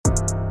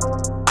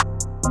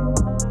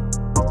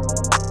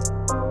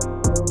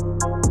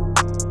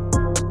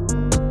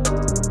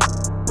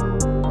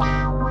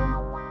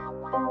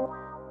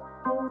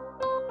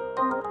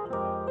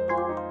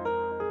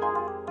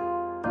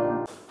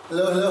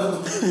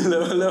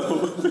Hello, hello.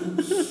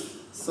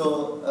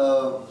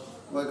 So,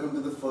 welcome to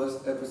the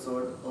first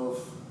episode of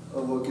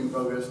a work in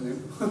progress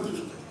name.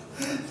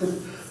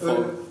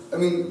 Well, I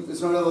mean,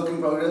 it's not a work in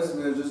progress.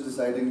 We are just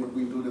deciding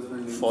between two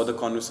different names. For the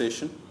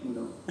conversation.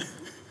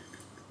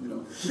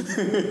 No,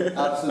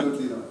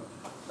 absolutely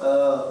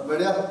not.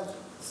 But yeah,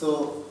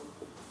 so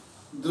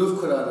Dhruv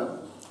Khurana,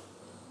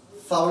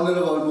 founder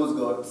of Almost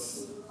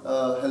Gods.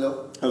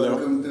 Hello. Hello.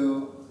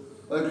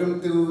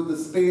 Welcome to the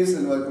space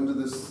and welcome to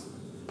this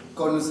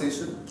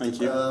conversation.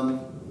 Thank you.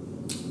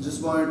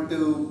 Just wanted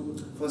to,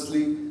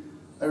 firstly,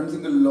 I don't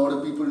think a lot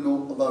of people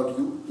know about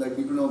you. Like,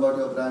 people know about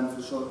your brand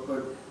for sure,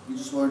 but we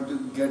just wanted to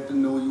get to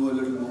know you a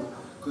little more.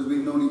 Because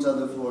we've known each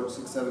other for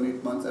 6, 7,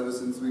 8 months, ever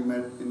since we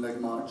met in like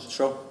March.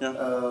 Sure, yeah.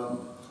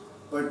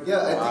 But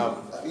yeah,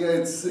 I think,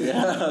 it's...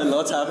 Yeah,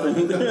 lots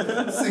happened.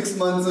 6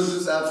 months of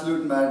just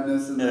absolute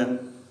madness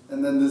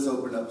and then this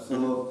opened up.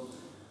 So,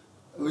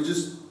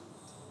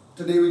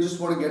 today we just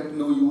want to get to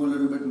know you a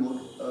little bit more,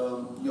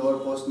 your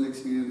personal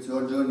experience,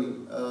 your journey,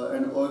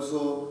 and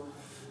also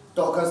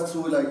talk us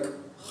through like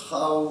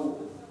how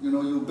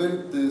you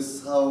built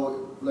this, how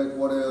like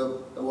what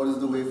is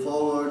the way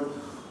forward,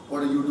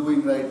 what are you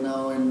doing right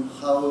now, and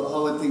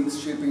how are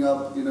things shaping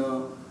up in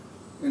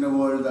a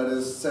world that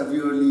is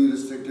severely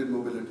restricted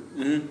mobility.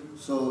 Mm-hmm.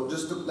 So it's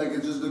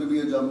just going to be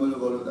a jumble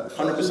of all of that.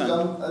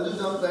 100%. I'll just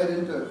jump right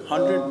into it.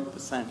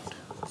 100%.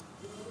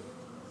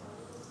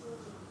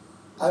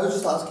 I was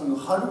just asking you,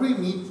 how did we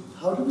meet?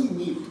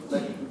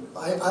 Like,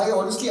 I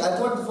honestly, I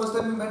thought the first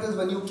time we met is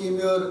when you came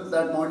here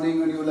that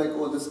morning and you were like,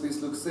 oh, this space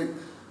looks sick.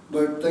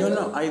 But like,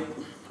 No,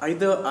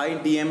 either I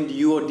DM'd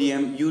you or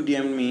you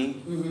DM'd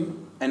me,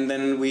 and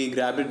then we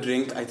grabbed a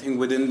drink, I think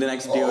within the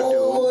next day or two.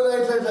 Oh,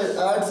 right.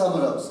 At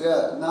Summer House.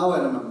 Yeah, now I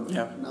remember.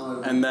 Yeah. Now I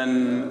remember. And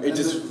then it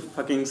just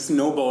fucking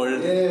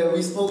snowballed. Yeah,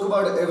 we spoke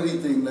about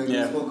everything. Like,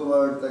 we spoke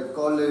about like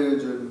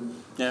college and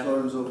so on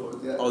and so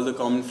forth. Yeah. All the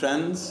common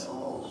friends.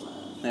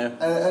 Yeah.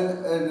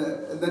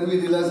 And then we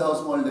realized how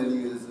small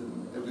Delhi is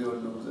and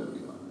everyone knows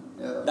everyone.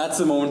 Yeah. That's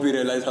the moment we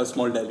realized how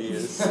small Delhi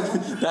is.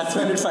 That's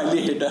when it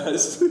finally hit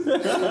us.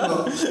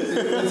 No, it's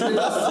hit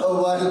us a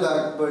while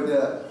back, but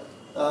yeah.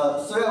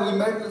 So yeah, we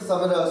met with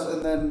Summer House,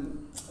 and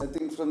then I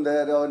think from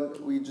there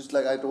on, we just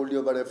I told you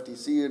about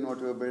FTC and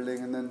what we were building,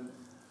 and then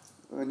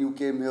when you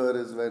came here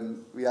is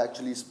when we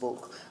actually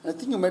spoke. And I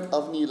think you met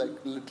Avni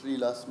literally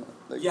last month.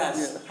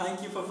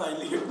 Thank you for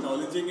finally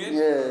acknowledging it.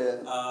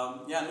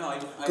 Yeah.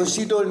 Because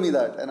she told me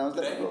that, and I was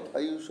like, right? bro, are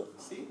you sure?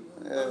 See?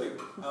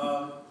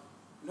 Yeah.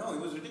 No,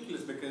 it was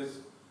ridiculous because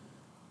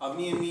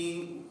Avni and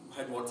me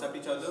had WhatsApp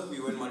each other.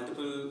 We were in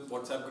multiple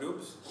WhatsApp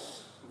groups.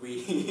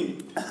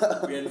 We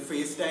had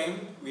FaceTime,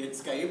 we had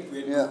Skype,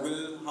 we had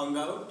Google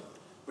Hangout,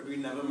 but we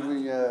never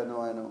met. Yeah,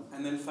 no, I know.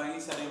 And then finally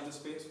setting up the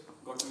space,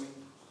 got to meet.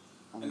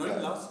 And only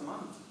last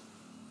month.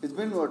 It's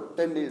been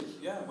 10 days?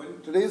 Yeah.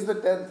 Today is the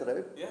 10th,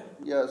 right? Yeah.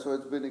 Yeah, so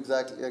it's been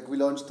exactly, we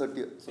launched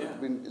 30th, so it's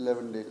been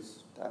 11 days.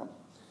 Damn.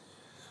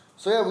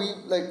 So yeah,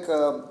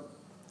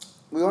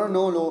 we want to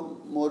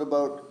know more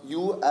about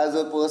you as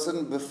a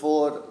person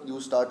before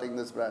you starting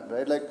this brand,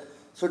 right?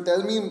 So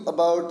tell me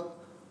about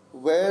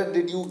where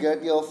did you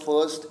get your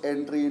first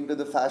entry into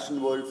the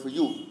fashion world for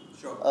you?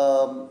 Sure.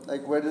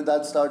 Where did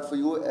that start for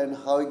you, and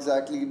how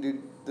exactly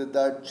did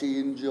that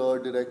change your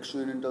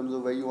direction in terms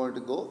of where you wanted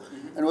to go?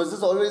 Mm-hmm. And was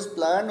this always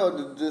planned, or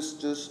did this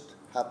just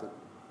happen?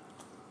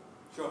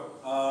 Sure.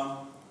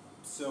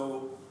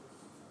 So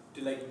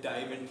to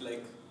dive into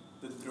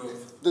the Dhruv.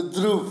 The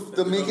Dhruv,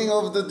 the making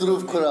of the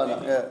Dhruv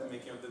Khurana.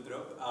 Making of the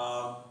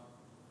Dhruv.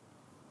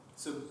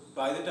 So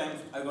by the time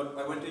I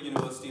went to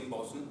university in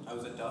Boston, I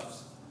was at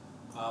Tufts.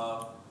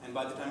 And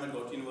by the time I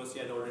got to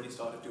university, I'd already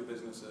started 2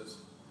 businesses.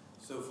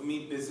 So for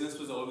me, business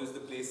was always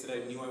the place that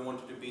I knew I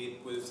wanted to be.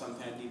 It was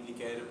something I deeply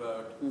cared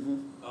about.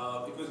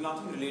 It was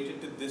nothing related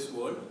to this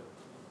world.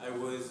 I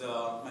was,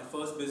 my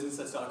first business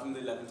I started in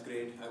the 11th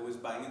grade. I was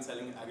buying and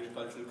selling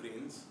agricultural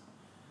grains.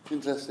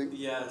 Interesting.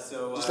 Yeah,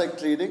 so... Just like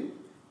trading?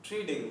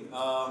 Trading.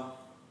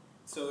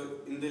 So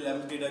in the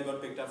 11th grade, I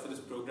got picked up for this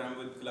program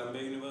with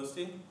Columbia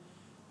University.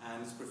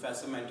 And this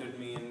professor mentored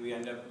me, and we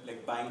ended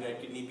up buying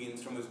red kidney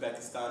beans from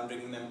Uzbekistan,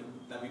 bringing them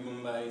to Navi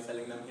Mumbai,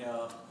 selling them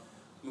here.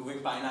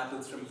 Moving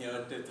pineapples from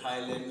here to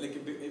Thailand,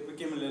 it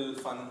became a little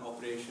fun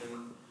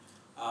operation.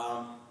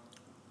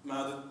 My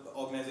other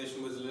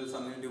organization was a little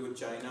something to do with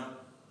China,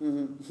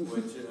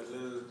 which is a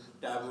little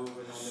taboo and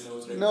on the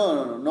nose right now.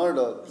 No, not at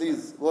all.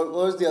 Please, what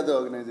was the other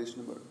organization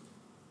about?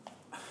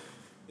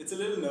 It's a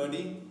little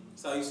nerdy.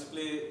 So I used to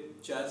play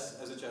chess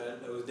as a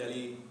child. I was a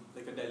Delhi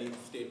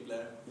state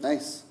player.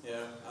 Nice.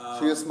 Yeah.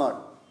 So you're smart.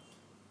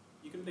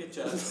 You can play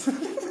chess.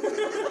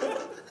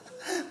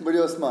 But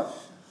you're smart.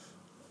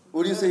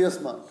 Would you say you're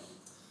smart?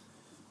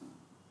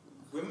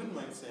 Women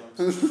might say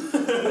I'm smart.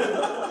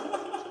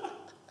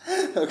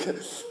 Okay.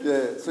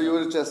 Yeah. So you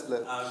were a chess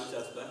player. I was a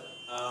chess player.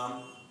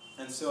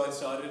 And so I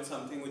started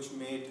something which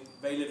made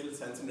very little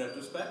sense in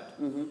retrospect.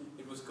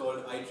 It was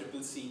called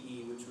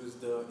ICCE, which was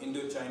the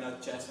Indo-China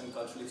Chess and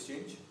Cultural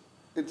Exchange.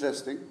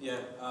 Interesting. Yeah,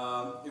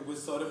 it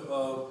was sort of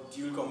a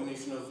dual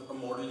combination of a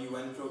Model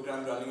UN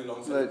program running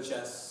alongside Right. a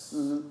chess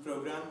Mhm.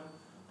 program,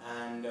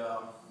 and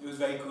it was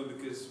very cool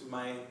because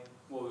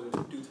what was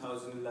it,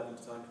 2011,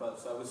 2012,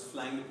 so I was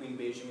flying between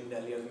Beijing and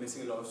Delhi, I was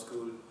missing a lot of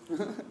school,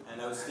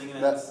 and I was staying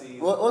in That,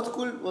 embassies. what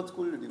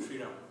school did you?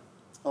 Freedom.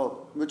 Oh,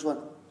 which one?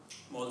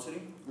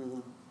 Malsari?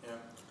 Mhm. Yeah.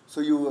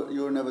 So you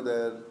were never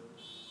there.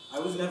 I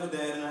was never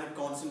there and I had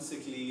constant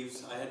sick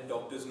leaves, I had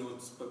doctor's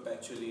notes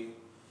perpetually.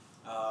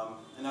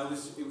 And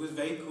it was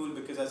very cool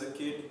because as a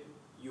kid,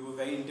 you were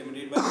very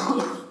intimidated by the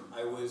world.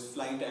 I was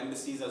flying to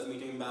embassies, I was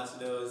meeting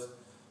ambassadors.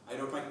 I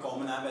wrote my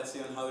Common App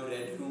essay on how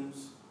red rooms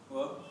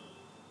were,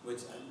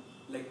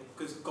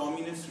 because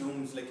communist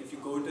rooms, like if you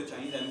go to a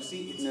Chinese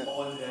embassy, it's Yeah.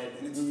 all red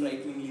and it's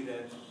frighteningly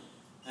red.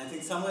 And I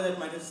think somewhere that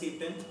might have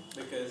seeped in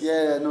because...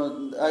 Yeah, no,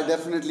 I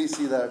definitely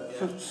see that.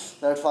 Yeah.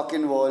 That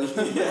fucking wall.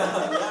 yeah.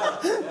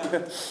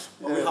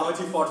 Or how much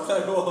you fought for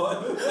that wall.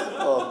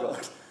 Oh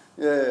god.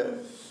 Yeah.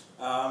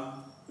 Um,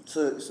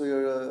 So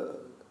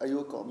are you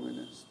a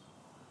communist?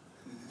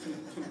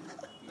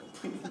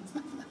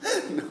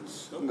 No.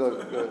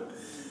 Good.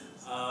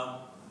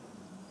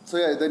 So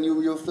yeah, then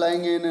you're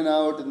flying in and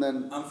out, and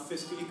then I'm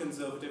fiscally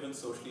conservative and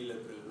socially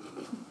liberal.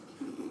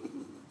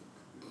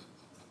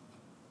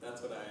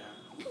 That's what I am.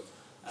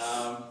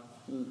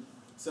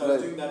 So I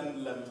was doing that in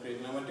 11th grade,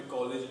 and I went to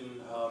college,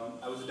 and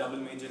I was a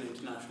double major in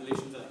international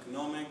relations and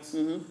economics.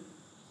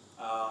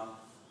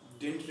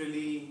 Didn't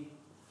really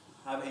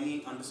have any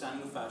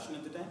understanding of fashion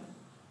at the time,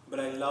 but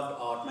I loved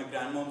art. My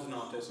grandmom's an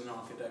artist and an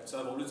architect, so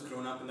I've always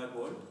grown up in that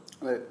world.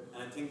 right.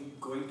 And I think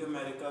going to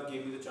America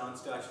gave me the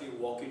chance to actually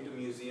walk into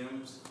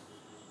museums,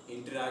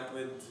 interact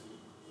with,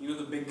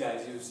 the big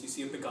guys. You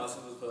see a Picasso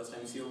for the first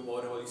time, you see a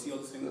Warhol, you see all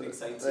those things that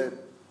excites you.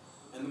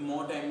 And the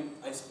more time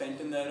I spent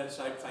in there, I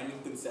started finding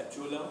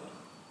conceptual art.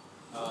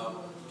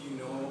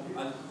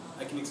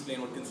 I can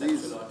explain what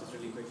conceptual art is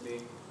really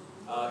quickly.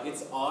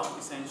 It's art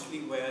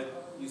essentially where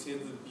you say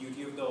the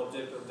beauty of the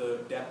object or the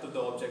depth of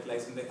the object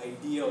lies in the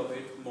idea of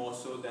it more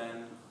so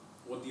than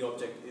what the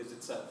object is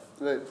itself.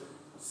 Right.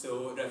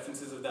 So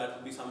references of that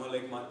would be someone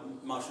like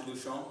Marshall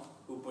Duchamp,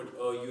 who put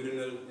a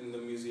urinal in the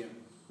museum.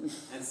 And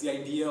it's the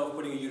idea of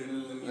putting a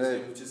urinal in the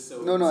museum, which is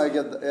so... No, I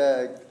get that.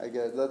 Yeah, I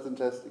get it. That's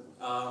interesting.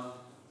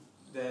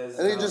 There's...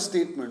 I think just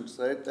statements,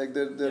 right? Like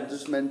they're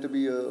just meant to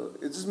be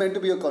it's just meant to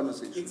be a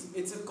conversation.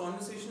 It's a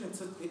conversation,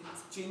 it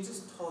changes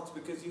thoughts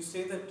because you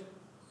say that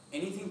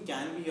anything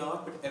can be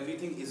art, but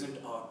everything isn't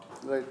art.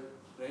 Right.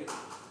 Right?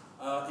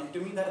 And to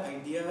me that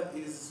idea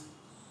is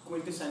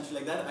quintessential.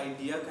 Like that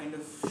idea kind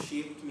of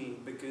shaped me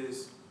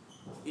because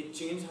it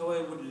changed how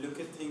I would look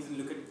at things and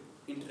look at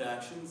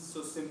interactions.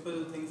 So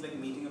simple things like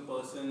meeting a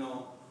person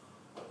or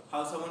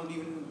how someone would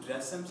even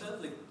dress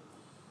themselves, like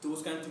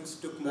those kind of things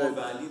took more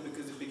value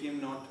because it became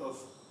not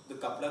of the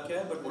kapla kya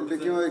hai, but what it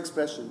became an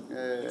expression.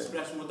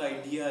 Expression, what the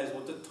idea is,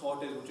 what the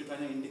thought is, what you're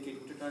trying to indicate,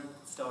 what you're trying to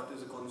start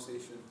as a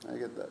conversation. I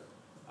get that.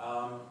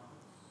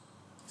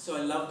 So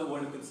I love the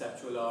world of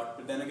conceptual art,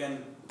 but then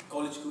again,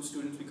 college school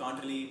students, we can't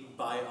really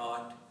buy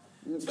art,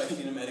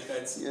 especially in America.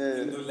 It's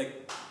even though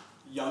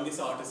youngest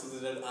artists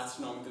is at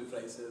astronomical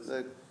prices.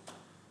 Right.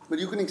 But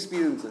you can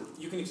experience it.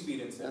 You can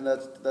experience it. And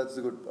that's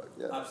the good part.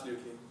 Yeah.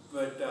 Absolutely.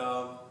 But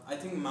I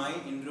think my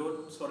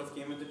inroad sort of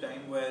came at the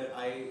time where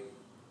I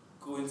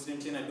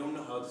coincidentally, and I don't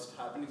know how this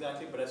happened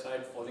exactly, but I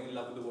started falling in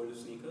love with the world of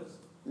sneakers.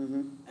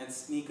 And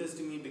sneakers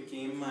to me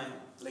became my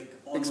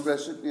almost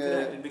expression.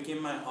 Correct. It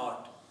became my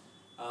art.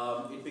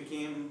 It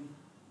became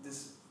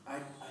this.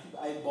 I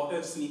bought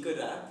a sneaker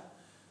rack,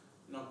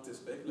 not this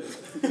big,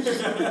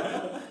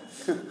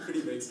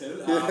 pretty big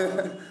still,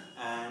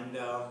 and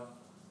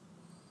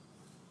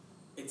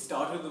it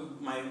started with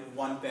my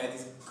one pair,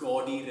 these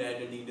gaudy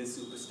red Adidas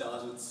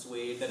Superstars with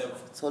suede that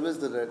have... It's always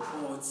the red.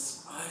 Oh,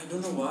 I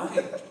don't know why.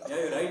 Yeah,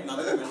 you're right. Now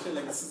that you mentioned,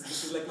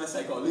 this is like my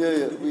psychology.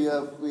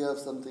 Yeah. We have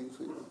something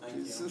for you. Thank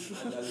you.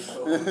 I'll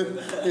go with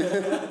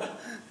that.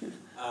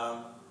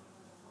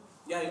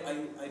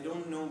 I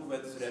don't know where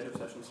this red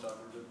obsession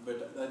started,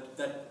 but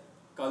that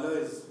color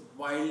is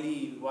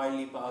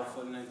wildly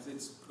powerful, and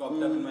it's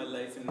cropped up in my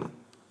life in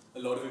a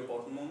lot of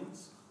important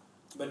moments.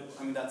 But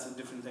I mean, that's a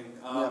different thing.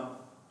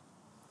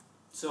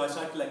 So I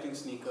started collecting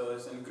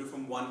sneakers and grew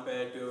from one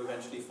pair to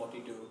eventually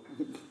 42.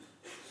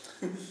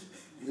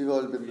 We've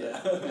all been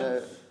there.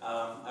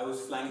 I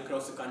was flying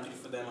across the country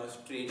for them. I was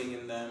trading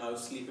in them. I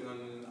was sleeping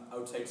on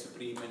outside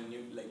Supreme and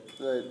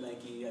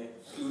Nike. I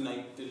flew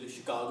to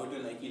Chicago to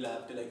a Nike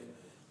lab to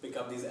pick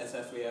up these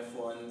SFAF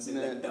ones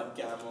in duck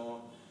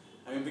camo.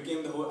 I mean, it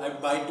became the whole.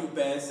 I'd buy two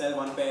pairs, sell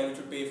one pair, which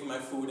would pay for my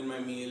food and my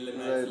meal and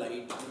my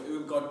flight.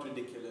 It got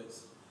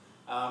ridiculous.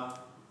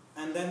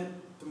 And then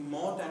the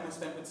more time I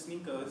spent with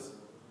sneakers,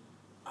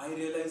 I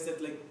realized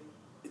that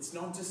it's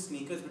not just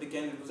sneakers, but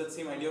again, it was that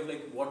same idea of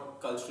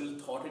what cultural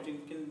thought it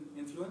can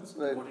influence,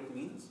 what it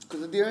means.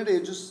 Because at the end of the day,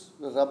 it's just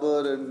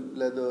rubber and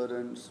leather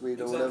and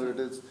suede or whatever it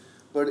is.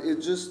 But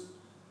it's just,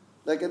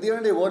 at the end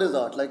of the day, what is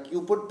art?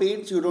 You put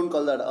paints, you don't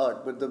call that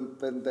art, but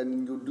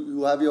then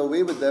you have your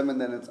way with them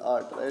and then it's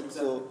art, right?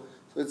 Exactly. So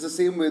it's the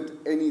same with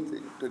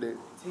anything today.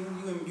 think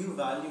you imbue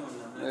value on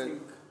them. And I Right.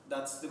 think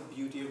that's the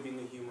beauty of being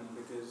a human,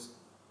 because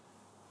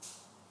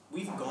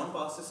we've gone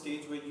past the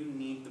stage where you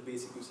need the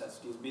basic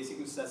necessities. Basic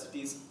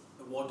necessities,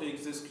 water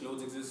exists,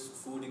 clothes exist,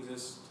 food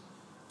exists.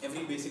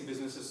 Every basic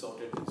business is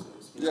sorted these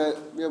days.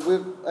 You know?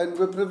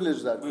 We're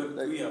privileged that way.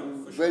 We are,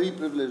 for very sure.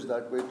 privileged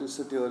that way to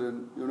sit here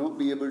and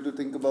be able to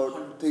think about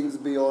 100%. things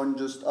beyond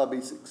just our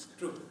basics.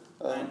 True.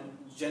 Um, And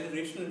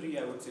generationally,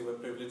 I would say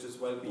we're privileged as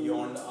well,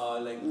 beyond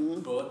our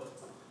Mhm. birth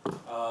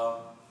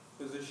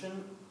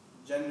position.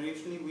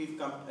 Generationally, we've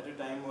come at a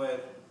time where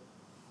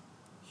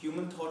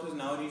human thought has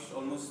now reached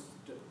almost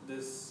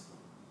this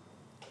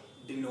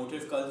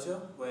denotive culture,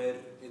 where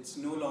it's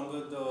no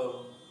longer the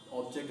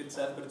object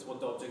itself, but it's what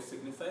the object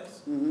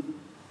signifies.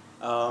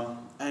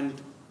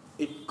 And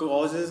it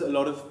causes a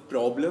lot of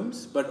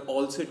problems, but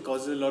also it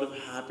causes a lot of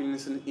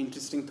happiness and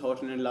interesting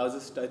thought, and it allows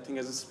us, I think,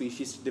 as a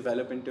species to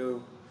develop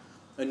into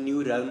a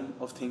new realm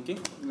of thinking.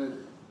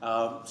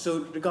 Right.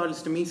 So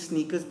regardless, to me,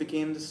 sneakers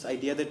became this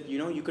idea that,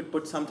 you could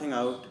put something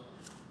out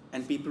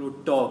and people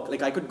would talk.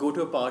 Like, I could go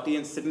to a party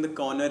and sit in the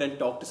corner and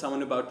talk to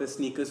someone about the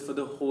sneakers for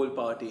the whole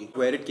party,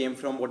 where it came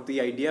from, what the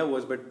idea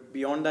was, but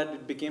beyond that,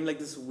 it became like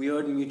this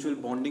weird mutual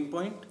bonding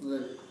point.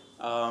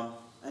 Right.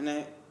 And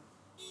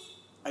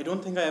I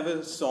don't think I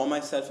ever saw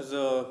myself as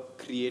a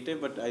creative,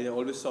 but I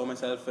always saw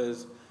myself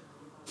as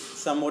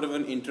somewhat of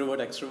an introvert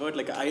extrovert.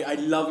 Like, I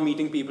love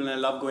meeting people and I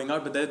love going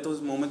out, but there are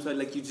those moments where,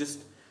 like,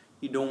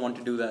 you don't want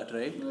to do that,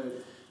 right?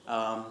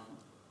 Right.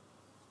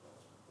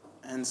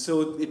 And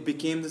so it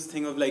became this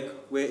thing of, like,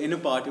 we're in a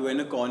party, we're in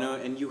a corner,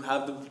 and you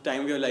have the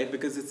time of your life,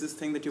 because it's this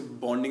thing that you're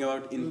bonding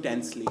about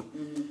intensely.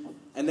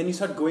 And then you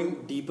start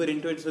going deeper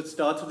into it. So it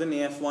starts with an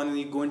AF1, and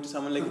you go into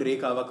someone like Rei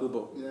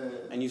Kawakubo. Yeah.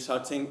 And you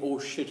start saying, oh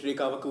shit, Rei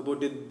Kawakubo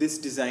did this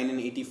design in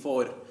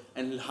 '84,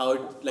 and how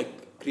it,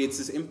 like, creates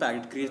this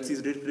impact. It creates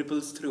these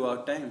ripples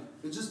throughout time.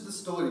 It's just the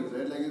story,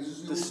 right? Like, it's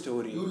just The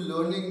story. You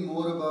learning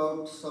more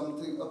about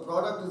something. A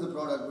product is a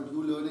product, but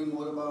you learning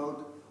more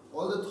about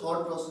all the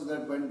thought process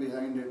that went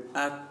behind it.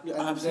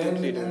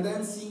 Absolutely. And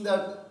then seeing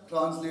that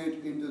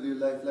translate into real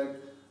life. Like,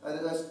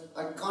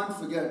 I can't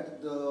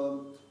forget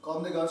the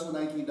Comme des Garçons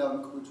Nike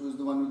Dunk, which was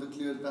the one with the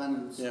clear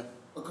panels. Yeah.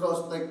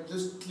 Across, like,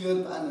 just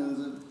clear panels.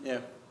 And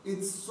Yeah.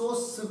 it's so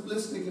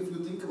simplistic if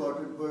you think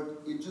about it,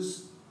 but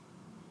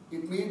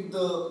it made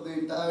the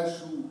entire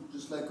shoe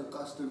just like a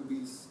custom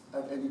piece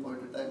at any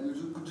point in time.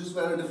 You could just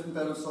wear a different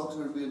pair of socks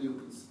and it would be a new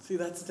piece. See,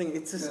 that's the thing.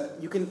 It's just, Yeah.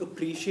 you can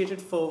appreciate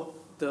it for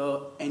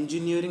the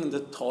engineering and the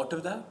thought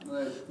of that,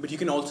 Right. but you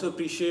can also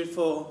appreciate it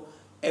for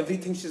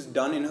everything she's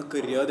done in her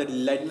career that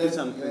led to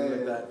something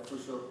like that. For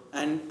sure.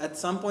 And at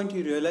some point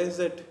you realize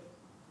that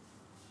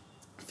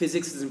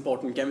physics is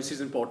important, chemistry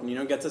is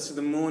important, gets us to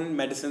the moon,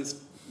 medicines,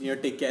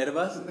 take care of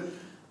us.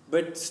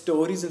 But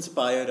stories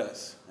inspire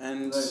us.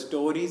 And Right.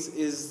 stories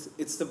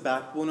it's the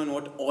backbone on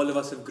what all of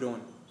us have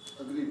grown.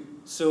 Agreed.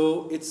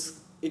 So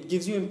it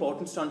gives you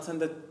importance to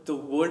understand that the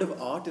world of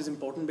art is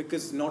important,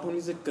 because not only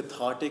is it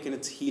cathartic and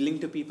it's healing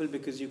to people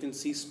because you can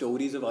see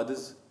stories of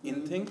others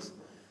in things,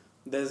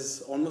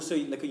 there's almost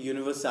like a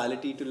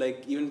universality to,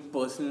 like, even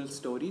personal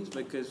stories,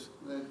 because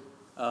Right.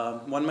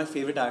 one of my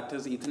favorite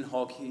actors, Ethan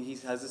Hawke, he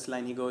has this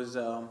line, he goes,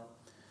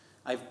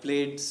 I've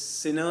played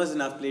sinners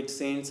and I've played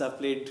saints, I've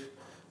played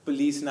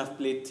police and I've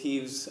played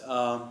thieves,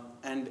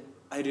 and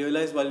I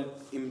realized while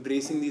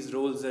embracing these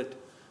roles that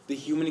the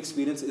human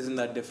experience isn't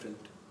that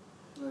different.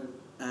 Right.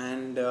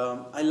 And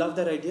I love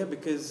that idea,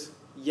 because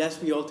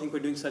yes, we all think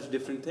we're doing such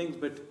different things,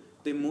 but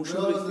the emotion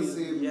We're all we on the feel,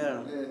 same.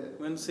 yeah,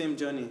 we're on the same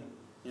journey.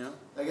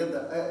 I get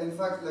that. In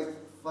fact, like,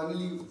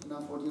 funnily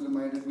enough, what you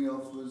reminded me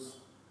of was,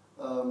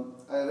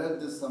 I read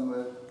this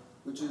somewhere,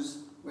 which is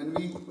when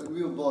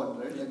we were born,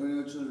 right? Like, when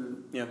we were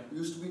children, Yeah. we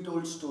used to be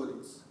told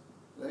stories,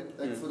 right?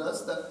 Like, Mm. for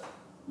us, that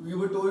we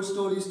were told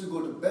stories to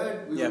go to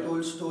bed. We Yeah. were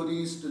told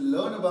stories to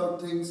learn about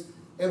things.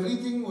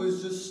 Everything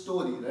was just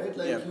story, right?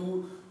 Like, Yeah.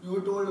 you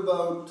were told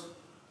about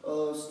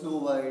Snow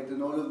White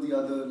and all of the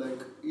other,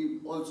 like,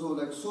 also,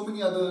 like, so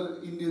many other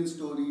Indian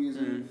stories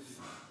and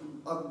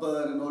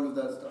Akbar and all of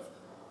that stuff.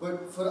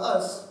 But for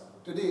us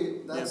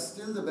today, that's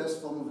still the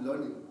best form of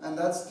learning, and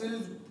that still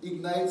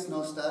ignites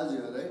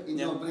nostalgia, right, in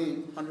your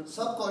brain. 100%.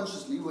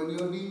 Subconsciously, when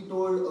you're being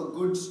told a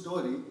good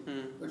story,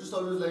 Mm. you're just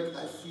always like,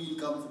 I feel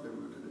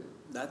comfortable today.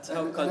 That's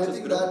how And I cultures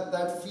think grow.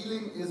 that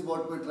feeling is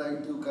what we're trying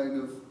to kind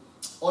of,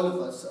 all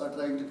of us are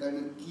trying to kind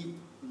of keep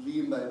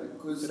re-imbibing,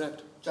 because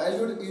Correct.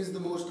 childhood is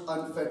the most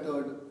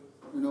unfettered,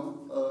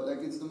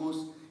 like, it's the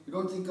most, you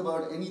don't think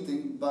about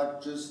anything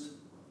but just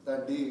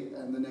that day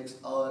and the next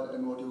hour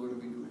and what you're going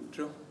to be doing.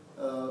 True.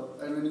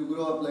 And when you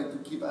grow up, like, you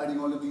keep adding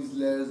all of these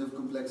layers of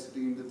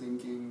complexity into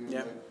thinking, and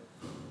Yeah.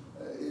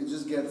 it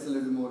just gets a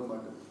little more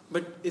muddled.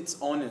 But it's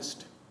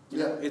honest.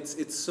 Yeah.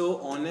 It's so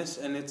honest,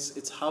 and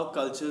it's how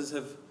cultures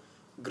have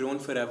grown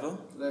forever.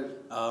 Right.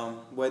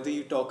 Whether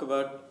you talk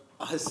about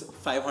us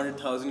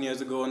 500,000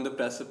 years ago on the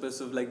precipice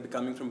of, like,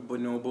 becoming from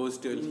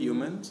bonobos to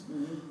humans,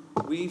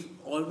 we've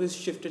always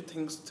shifted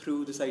things through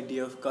this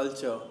idea of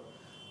culture.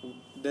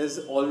 there's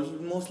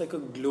almost like a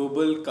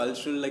global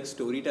cultural like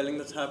storytelling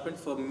that's happened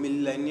for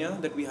millennia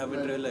that we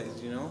haven't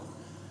realized, you know.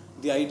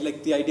 The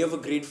idea of a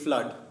great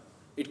flood,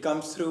 it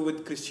comes through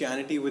with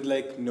Christianity with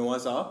like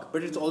Noah's Ark,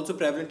 but it's also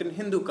prevalent in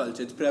Hindu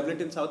culture. It's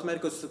prevalent in South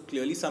America. So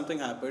clearly something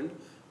happened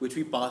which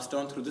we passed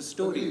on through the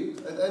story.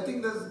 Okay. I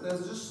think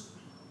there's just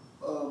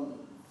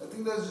I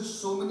think there's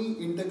just so many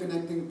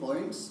interconnecting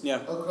points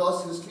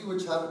across history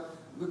which have,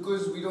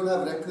 because we don't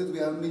have records, we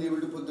haven't been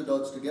able to put the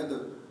dots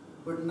together.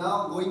 But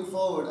now going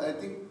forward, I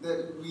think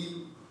that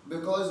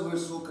because we're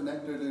so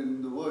connected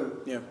in the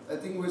world, I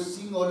think we're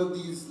seeing all of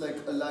these like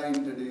align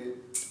today.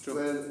 True.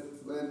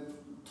 Where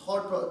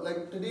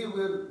like today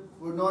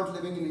we're not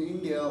living in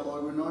India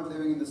or we're not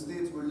living in the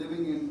States, we're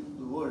living in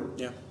the world.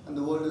 Yeah. And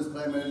the world is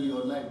primarily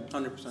online.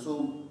 100%.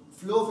 So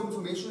flow of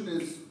information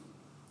is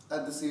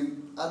at the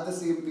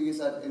same pace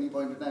at any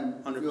point in time.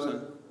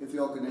 100%. If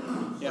you're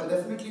connected. Yeah. So I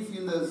definitely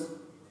feel there's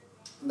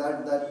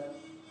that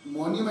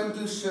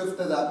monumental shift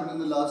has happened in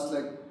the last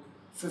like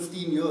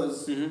 15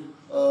 years, in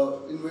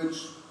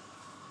which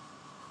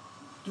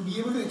to be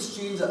able to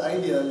exchange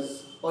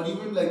ideas or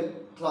even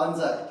like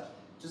transact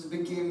just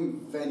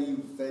became very,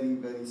 very,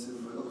 very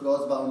simple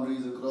across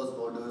boundaries, across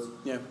borders.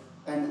 Yeah.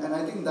 And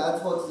I think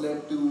that's what's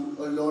led to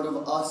a lot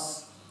of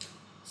us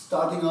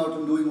starting out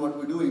and doing what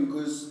we're doing,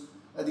 because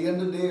at the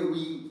end of the day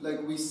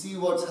we see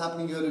what's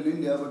happening here in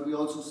India, but we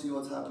also see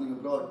what's happening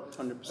abroad.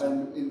 100%.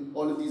 And in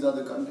all of these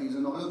other countries,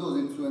 and all of those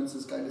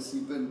influences kind of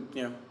seep in.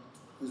 Yeah.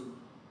 Because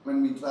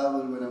when we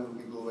travel, whenever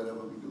we go,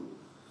 wherever we do.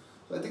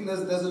 So I think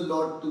there's a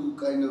lot to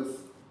kind of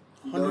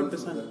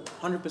 100%.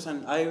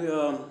 100%.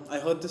 I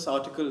heard this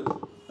article.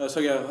 I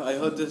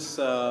heard this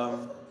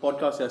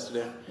podcast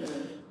yesterday,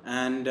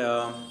 and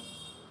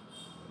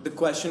the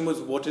question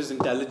was, what is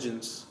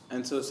intelligence?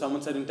 And so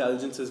someone said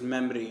intelligence is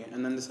memory,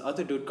 and then this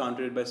other dude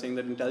countered it by saying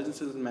that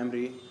intelligence is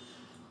memory.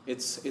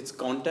 It's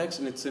context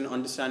and it's an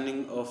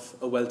understanding of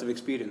a wealth of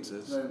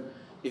experiences. Right.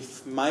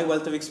 If my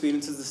wealth of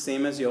experience is the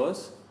same as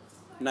yours,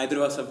 neither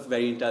of us are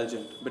very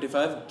intelligent. But if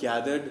I've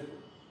gathered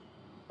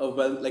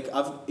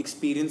I've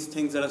experienced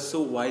things that are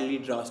so wildly,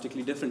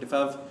 drastically different. If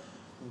I've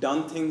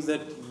done things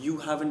that you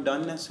haven't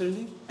done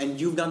necessarily,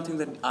 and you've done things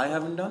that I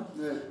haven't done,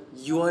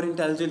 you are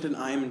intelligent and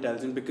I am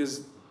intelligent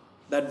because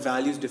that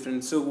value is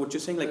different. So what you're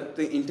saying, like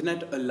the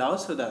internet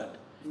allows for that.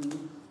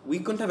 We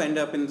couldn't have ended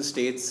up in the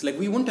States, like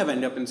we wouldn't have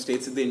ended up in the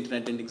States if the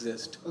internet didn't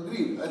exist.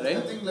 Agreed. Right?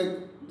 I think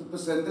like the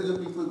percentage of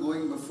people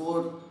going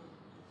before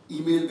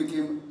email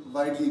became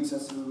widely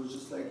accessible was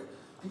just like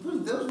people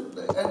there was,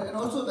 and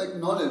also like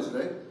knowledge,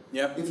 right?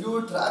 Yeah. If you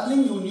were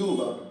traveling, you knew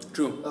about it.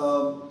 True.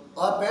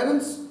 Our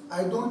parents,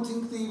 I don't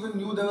think they even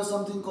knew there was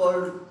something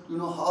called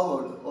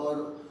Harvard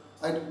or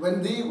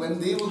when they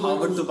were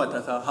Harvard to pata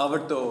tha.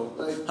 Harvard to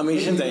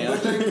हमेशा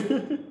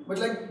जाए. But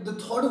like the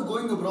thought of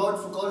going abroad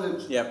for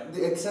college,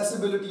 the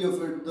accessibility of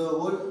it, the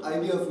whole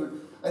idea of it.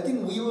 I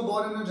think we were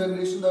born in a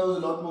generation that was a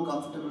lot more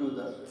comfortable with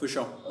that. For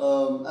sure.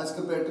 As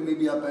compared to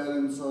maybe our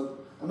parents, or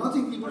I'm not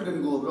saying people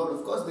didn't go abroad.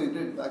 Of course they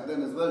did back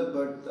then as well,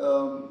 but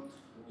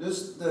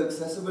just the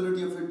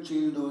accessibility of it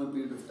changed over a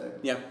period of time.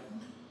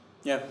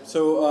 Yeah.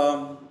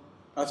 So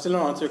I've still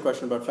not answered your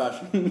question about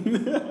fashion.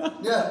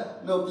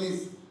 No,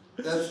 please.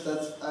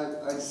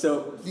 That's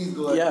so please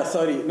go ahead. Yeah,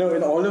 sorry. No,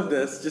 in all of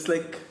this, just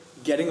like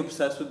getting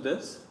obsessed with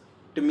this,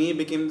 to me it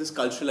became this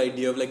cultural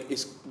idea of like,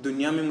 is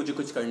dunya mein mujhe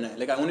kuch karna hai.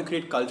 Like I want to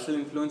create cultural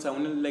influence. I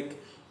want to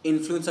like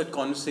influence that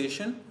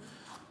conversation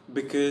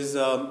because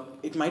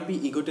it might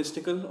be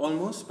egotistical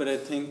almost, but I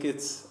think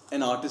it's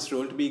an artist's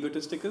role to be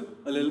egotistical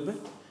a little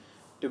bit.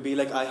 To be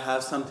like, I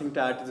have something to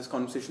add to this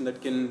conversation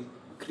that can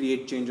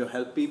create change or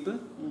help people.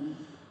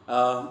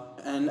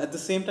 And at the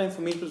same time,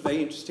 for me, it was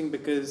very interesting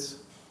because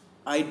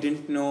I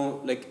didn't know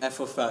like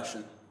F of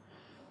fashion.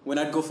 When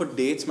I'd go for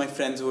dates, my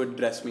friends would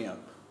dress me up,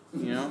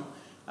 you know.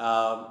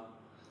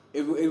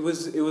 It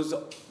was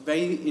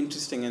very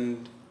interesting,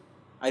 and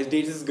I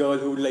dated this girl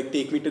who would like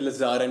take me to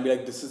Lazada and be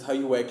like, this is how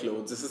you wear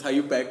clothes, this is how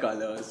you pair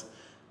colors.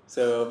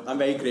 So I'm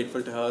very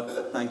grateful to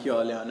her. Thank you,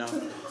 Aliana.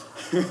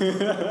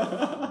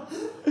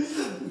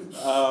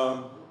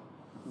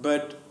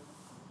 But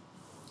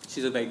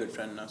she's a very good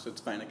friend now, so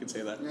it's fine, I can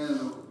say that.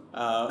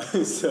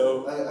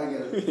 So I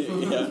get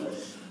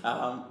it.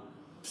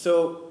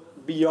 So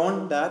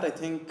beyond that, I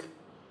think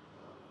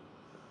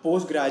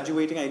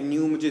post-graduating, I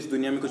knew mujhe is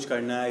dunya mein kuch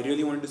karna hai. I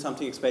really want to do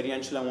something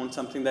experiential. I want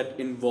something that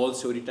involves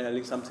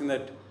storytelling, something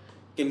that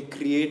can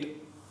create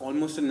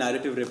almost a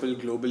narrative ripple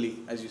globally,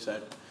 as you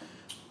said.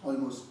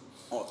 Almost.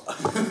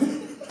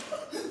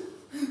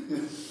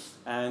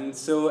 And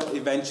so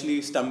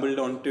eventually stumbled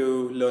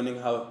onto learning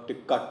how to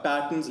cut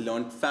patterns,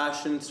 learned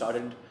fashion,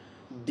 started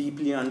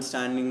deeply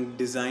understanding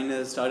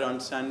designers, started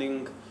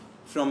understanding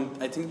from,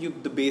 I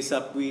think the base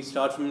up, we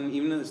start from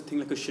even a thing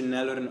like a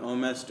Chanel or an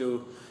Hermes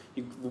to,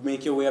 you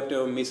make your way up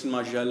to Maison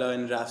Margiela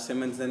and Raf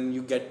Simons, then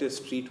you get to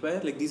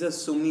streetwear. Like these are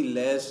so many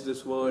layers to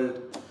this world.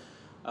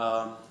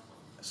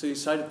 So you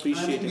start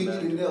appreciating that.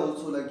 And in India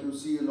also, like you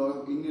see a lot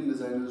of Indian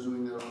designers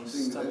doing their own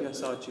thing.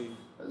 Sabyasachi.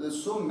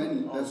 There's so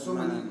many. There's so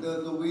many.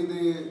 The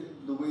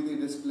way they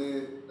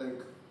display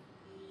like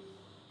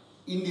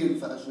Indian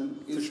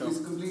fashion is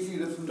completely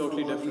different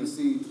Totally from what we different.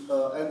 see.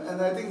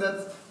 And I think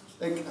that's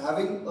like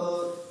having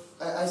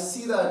I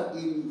see that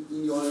in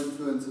your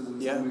influences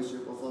in some way,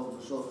 shape or form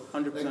for sure.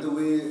 100%. Like the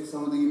way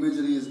some of the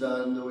imagery is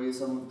done, the way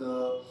some of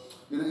the,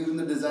 even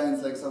the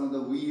designs, like some of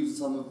the weaves,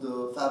 some of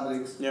the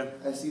fabrics. Yeah.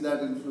 I see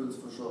that influence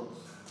for sure.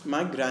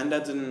 My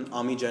granddad's an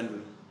army general.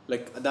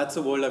 Like, that's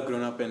the world I've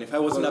grown up in. If I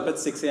wasn't up at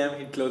 6 a.m.,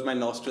 he'd close my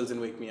nostrils and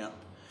wake me up.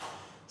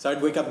 So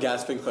I'd wake up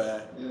gasping for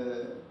air.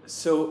 Yeah.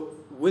 So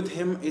with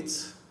him,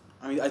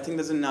 I think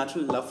there's a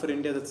natural love for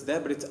India that's there,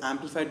 but it's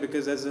amplified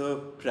because there's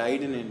a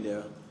pride in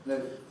India.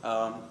 Right.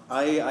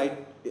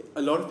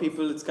 A lot of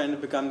people, it's kind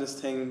of become this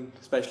thing,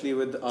 especially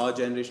with our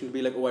generation, to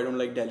be like, oh, I don't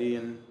like Delhi,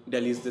 and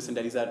Delhi's this and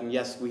Delhi's that. And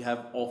yes, we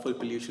have awful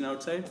pollution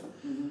outside.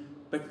 Mm-hmm.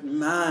 But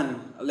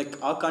man, like,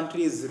 our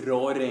country is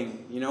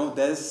roaring.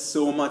 There's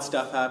so much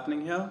stuff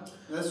happening here.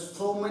 There's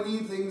so many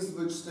things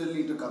which still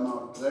need to come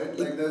out, right?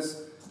 Like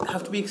there's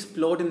have to be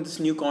explored in this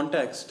new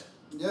context.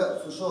 Yeah,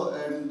 for sure.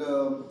 And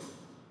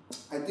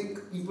I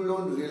think people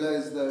don't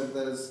realize that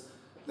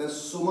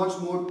there's so much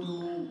more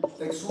to,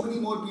 like so many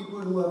more people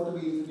who have to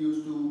be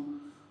introduced to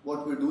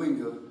what we're doing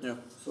here. Yeah.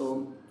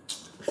 So,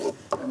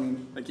 I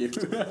mean, Thank you.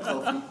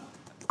 coffee.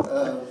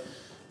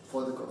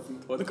 For the coffee.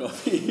 For the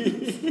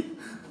coffee.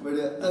 But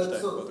yeah,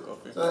 For the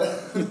coffee.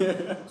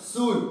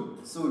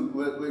 soon.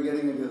 We're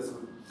getting it here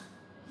soon.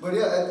 But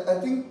yeah, I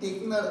think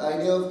taking that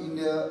idea of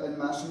India and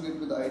mashing it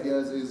with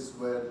ideas is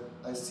where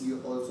I see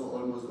also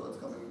almost God's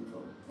coming in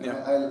from. And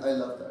Yeah. I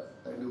love that.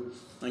 I do.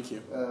 Thank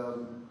you.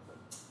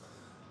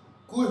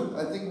 Cool.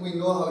 I think we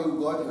know how you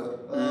got here.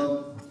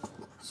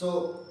 So,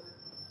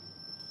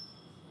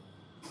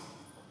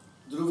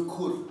 Dhruv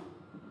Khur,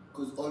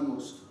 because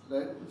almost,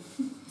 right?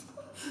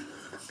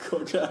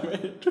 God damn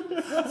it.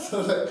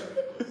 So like,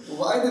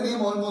 why the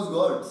name Almost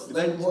Gods?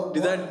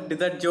 Did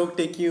that joke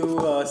take you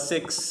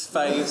 6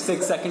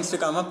 seconds to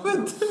come up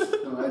with?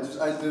 No,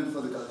 I did it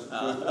for the culture.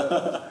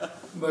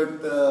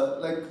 But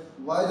like,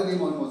 why the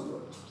name Almost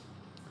God?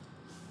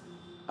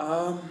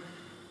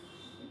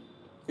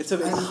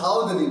 And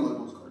how the name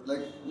Almost God?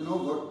 Like,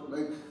 what?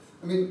 Like,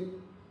 I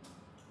mean,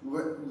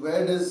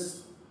 where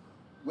does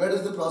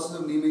the process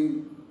of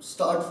naming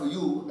start for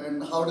you,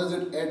 and how does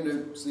it end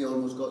at, say,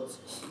 Almost Gods?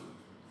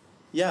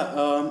 Yeah,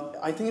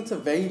 I think it's a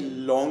very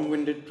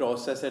long-winded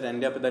process that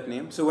ended up with that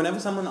name. So whenever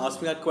someone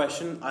asks me that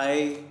question,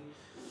 I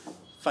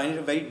find it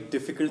a very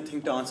difficult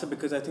thing to answer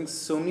because I think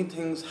so many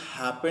things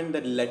happened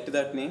that led to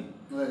that name.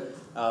 Right.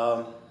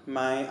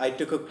 I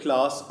took a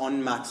class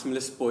on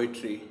maximalist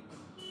poetry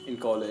in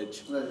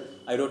college. Right.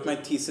 I wrote my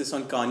thesis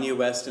on Kanye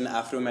West and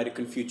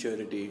Afro-American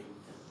futurity.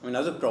 I mean, I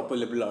was a proper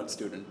liberal arts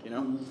student,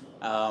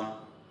 Mm-hmm.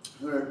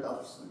 You were at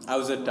Tufts. I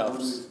was at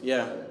Tufts,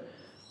 yeah.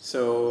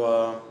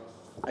 So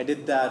I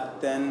did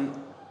that, then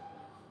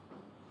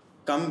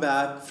come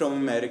back from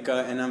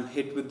America, and I'm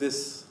hit with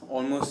this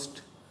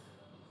almost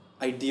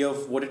idea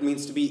of what it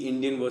means to be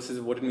Indian versus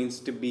what it means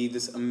to be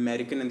this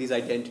American, and these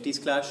identities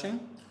clashing.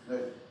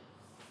 Right.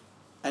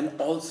 And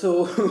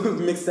also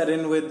mix that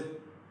in with,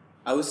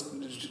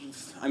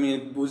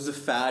 it was a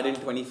fad in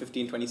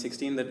 2015,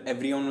 2016 that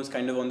everyone was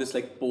kind of on this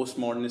like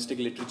postmodernistic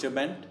literature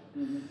bent.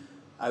 Mm-hmm.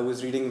 I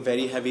was reading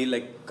very heavy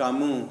like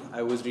Camus,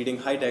 I was reading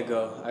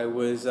Heidegger, I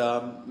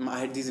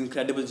had these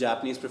incredible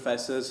Japanese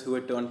professors who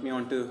had turned me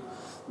on to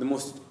the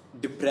most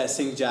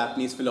depressing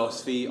Japanese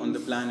philosophy on the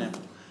planet.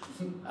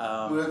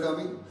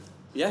 Murakami?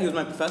 Yeah, he was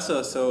my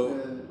professor, so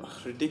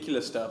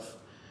ridiculous stuff.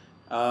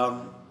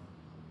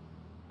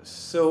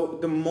 So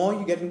the more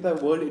you get into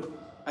that world,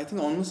 I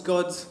think Almost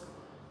Gods,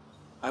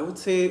 I would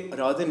say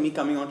rather than me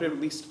coming onto it,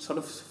 we sort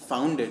of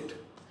found it.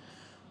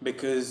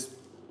 Because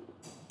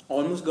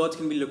Almost Gods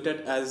can be looked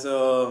at as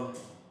a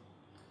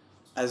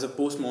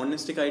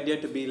postmodernistic idea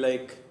to be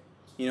like,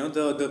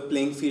 the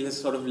playing field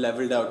has sort of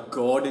leveled out.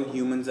 God and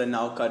humans are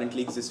now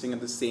currently existing at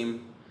the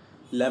same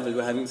level.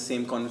 We're having the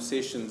same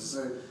conversations.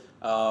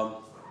 Right.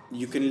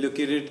 You can look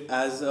at it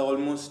as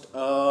almost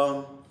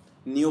a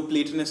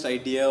Neoplatonist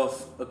idea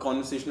of a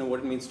conversation of what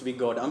it means to be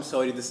God. I'm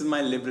sorry, this is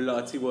my liberal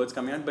artsy words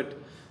coming out, but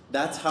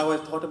that's how I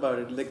thought about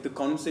it. Like the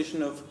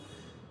conversation of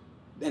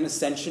an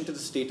ascension to the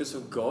status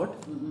of God.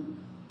 Mm-hmm.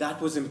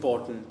 That was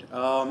important.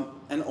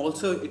 And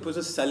also it was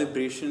a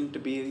celebration to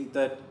be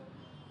that,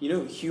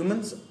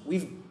 humans,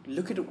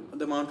 look at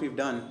the amount we've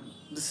done.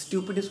 The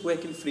stupidest way I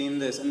can frame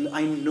this, and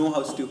I know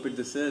how stupid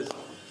this is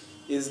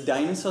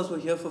dinosaurs were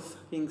here for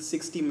fucking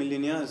 60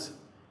 million years.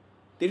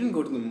 They didn't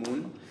go to the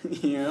moon,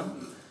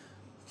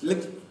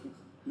 Like,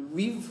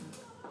 we've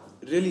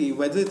really,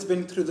 whether it's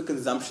been through the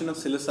consumption of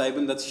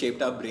psilocybin that's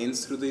shaped our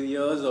brains through the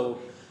years, or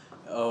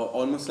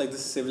almost like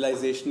this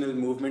civilizational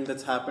movement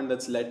that's happened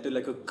that's led to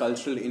like a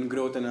cultural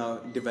ingrowth and a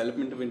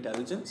development of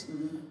intelligence.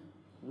 Mm-hmm.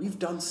 We've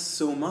done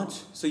so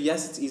much. So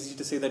yes, it's easy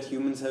to say that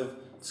humans have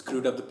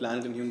screwed up the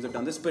planet and humans have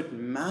done this, but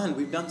man,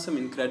 we've done some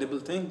incredible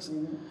things.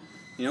 Mm-hmm.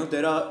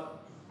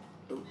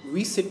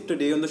 We sit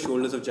today on the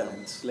shoulders of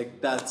giants.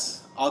 Like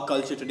that's, our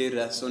culture today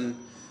rests on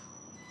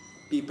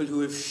people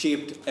who have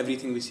shaped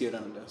everything we see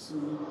around us.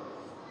 Mm-hmm.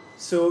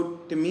 So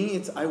to me,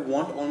 it's I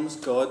want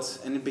almost gods,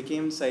 and it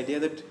became this idea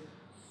that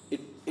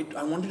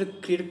I wanted to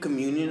create a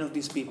communion of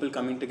these people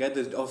coming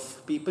together, of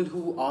people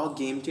who are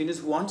game changers,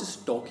 who aren't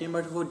just talking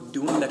about, who are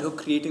doing that, who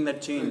are creating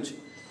that change.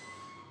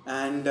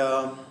 And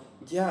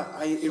yeah,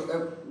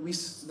 we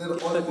They're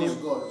that almost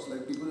name. gods,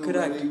 like people who are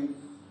Correct. wearing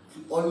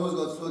almost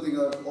gods clothing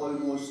are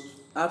almost.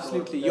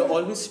 Absolutely, God. you're Yeah.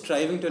 always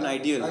striving to an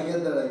ideal, I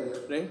get that idea.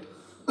 right?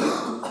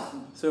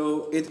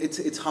 So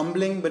it's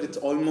humbling, but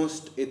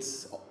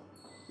it's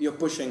you're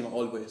pushing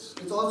always.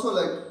 It's also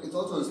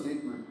a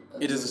statement.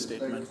 It is a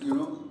statement. Like,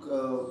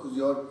 because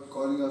you're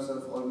calling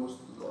yourself almost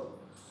God,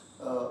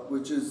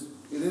 which is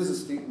a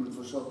statement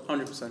for sure.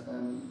 100%.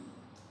 And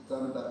it's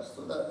unabashed.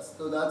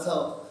 So that's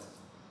how.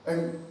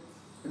 And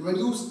when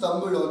you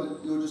stumbled on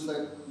it, you were just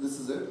like, this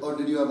is it, or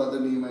did you have other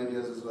name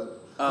ideas as well?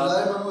 Because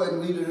I remember when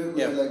we did it,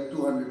 we had like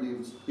 200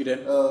 names. You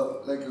did?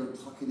 Like a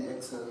fucking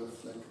Excel,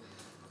 like,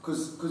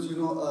 because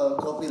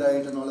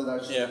copyright and all of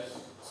that shit. Yeah.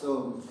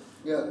 So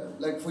yeah,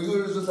 like for you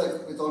it was just like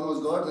it's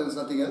almost God, there's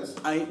nothing else.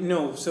 I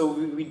know. So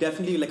we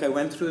definitely, like, I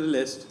went through the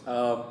list.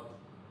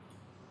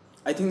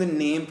 I think the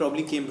name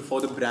probably came before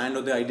the brand,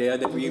 or the idea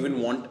that we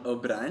even want a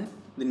brand.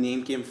 The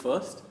name came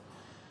first.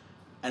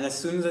 And as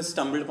soon as I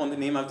stumbled upon the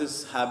name, I have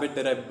this habit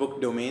that I book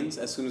domains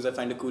as soon as I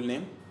find a cool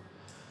name.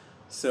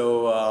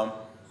 So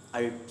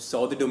I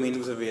saw the domain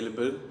was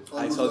available.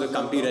 I saw the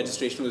company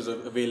registration was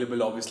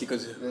available, obviously,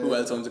 because who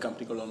else owns a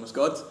company called Almost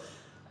Gods?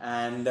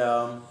 And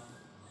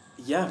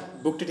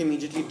booked it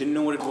immediately, didn't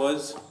know what it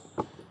was.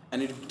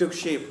 And it took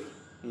shape,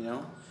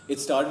 It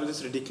started with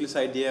this ridiculous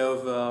idea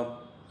of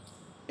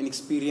an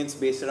experience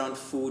based around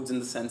foods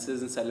and the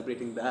senses and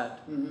celebrating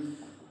that.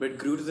 Mm-hmm. But it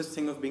grew to this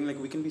thing of being like,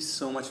 we can be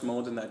so much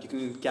more than that. You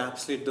can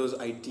encapsulate those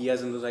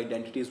ideas and those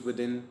identities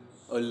within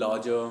a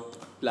larger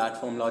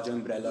platform, larger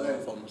umbrella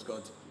of Almost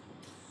Gods.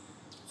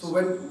 So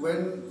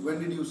when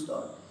did you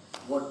start?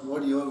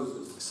 What year was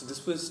this? So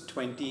this was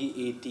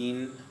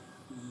 2018,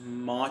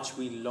 March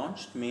we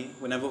launched, May,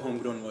 whenever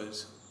Homegrown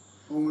was.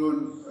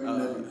 Homegrown in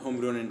Delhi.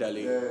 Homegrown in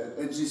Delhi.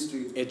 Yeah, Edgy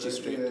Street. Edgy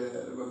Street. Yeah,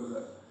 I remember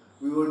that.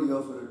 We weren't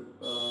here for it.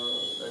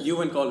 You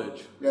were in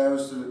college? Yeah, I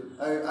was still.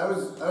 I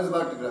was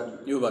about to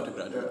graduate. You were about to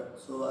graduate? Yeah,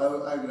 so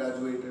I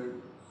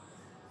graduated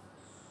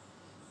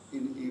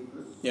in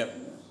April. Yeah.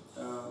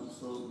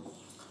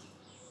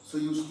 So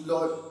you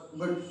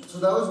so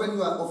that was when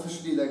you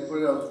officially like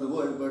put it out to the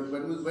world. But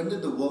when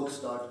did the work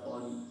start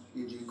on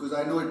AG? Because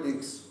I know it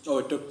takes. Oh,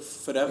 it took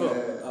forever.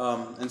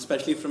 Yeah. And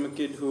especially from a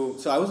kid who.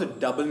 So I was a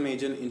double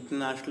major in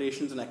international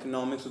relations and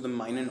economics with a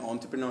minor in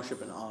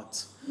entrepreneurship and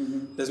arts.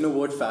 Mm-hmm. There's no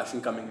word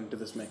fashion coming into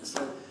this mix.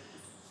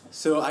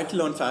 So I had to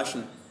learn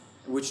fashion,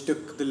 which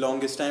took the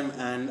longest time.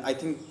 And I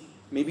think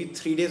maybe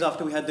 3 days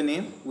after we had the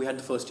name, we had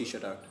the first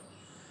t-shirt out.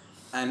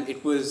 And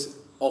it was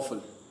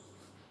awful.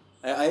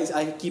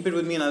 I keep it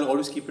with me, and I'll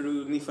always keep it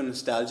with me for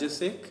nostalgia's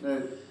sake.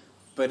 Right.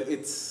 But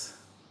it's...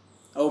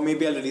 Oh,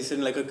 maybe I'll release it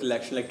in like a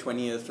collection like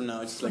 20 years from now.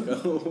 It's just like a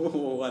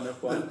one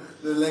of one.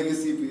 The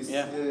legacy piece.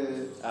 Yeah.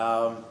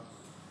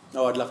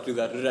 I'd love to do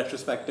that. A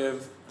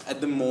retrospective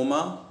at the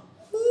MoMA.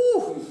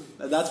 Woo!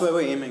 That's where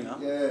we're aiming, huh?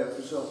 Yeah,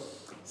 for sure.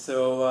 So,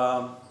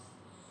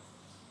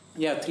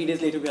 3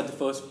 days later we had the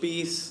first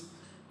piece.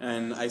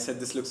 And I said,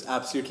 this looks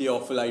absolutely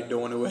awful. I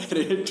don't want to wear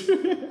it.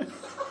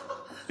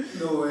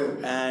 No way.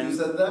 And you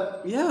said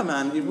that? Yeah,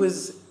 man. It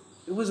was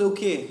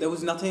okay. There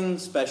was nothing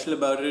special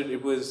about it.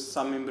 It was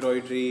some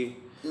embroidery.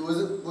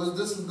 Was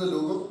this the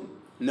logo?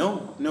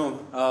 No.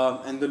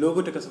 And the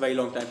logo took us a very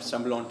long time to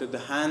stumble onto. The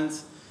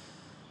hands,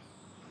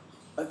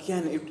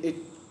 again,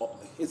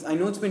 it's, I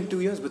know it's been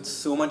 2 years, but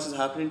so much has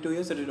happened in 2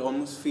 years that it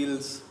almost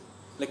feels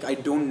like I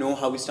don't know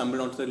how we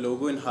stumbled onto the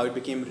logo and how it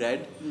became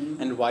red,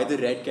 and why the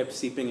red kept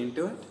seeping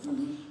into it.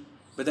 Mm-hmm.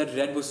 But that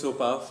red was so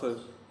powerful.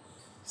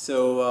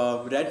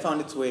 So red found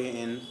its way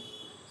in,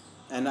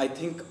 and I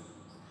think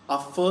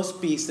our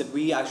first piece that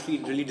we actually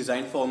really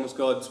designed for Almost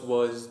Gods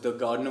was the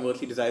Garden of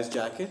Earthly Desires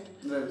jacket.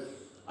 Right.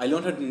 I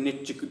learned how to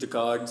knit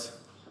jacquards,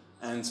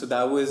 and so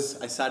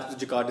I sat with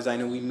the jacquard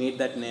designer, we made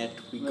that net,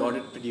 we got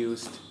it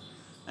produced,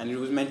 and it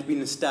was meant to be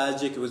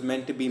nostalgic, it was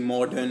meant to be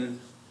modern,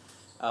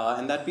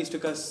 and that piece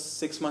took us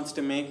 6 months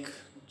to make,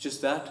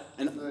 just that.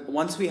 And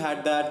once we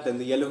had that, then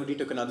the yellow hoodie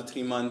took another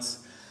 3 months.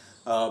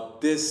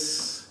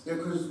 Yeah,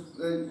 because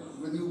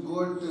when you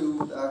go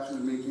into the actual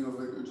making of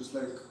it, it's just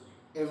like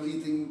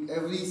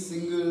every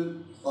single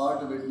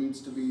part of it needs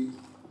to be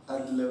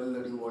at the level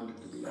that you want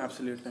it to be.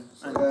 Absolutely.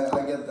 So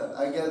I get that.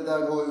 I get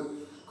that whole,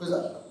 because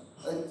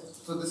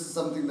so this is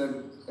something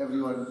that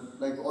everyone,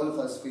 like all of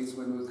us face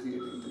when we're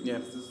creating things. Yeah.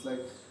 It's just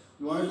like,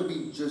 we want it to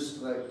be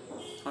just right.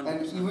 100%.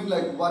 And even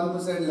like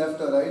 1%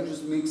 left or right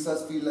just makes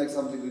us feel like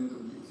something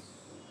incomplete.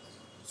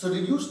 So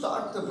did you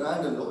start the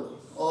brand alone?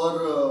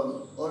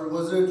 Or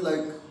was it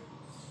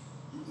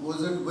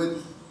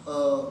with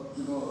a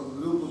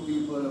group of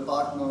people, a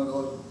partner,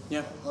 or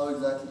how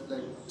exactly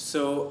like?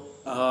 So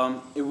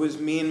it was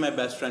me and my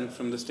best friend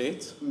from the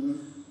States,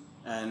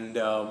 and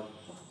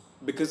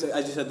because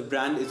as you said, the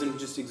brand isn't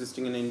just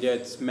existing in India;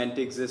 it's meant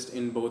to exist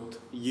in both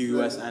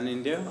US and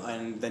India,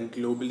 and then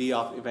globally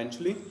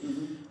eventually.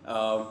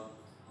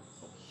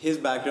 his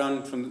background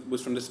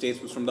was from the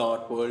States, was from the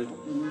art world.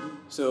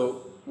 So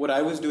what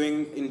I was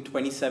doing in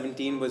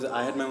 2017 was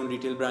I had my own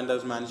retail brand that I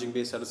was managing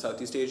based out of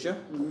Southeast Asia.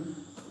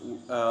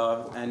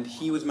 And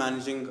he was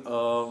managing a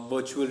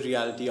virtual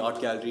reality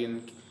art gallery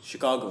in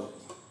Chicago.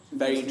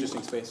 Very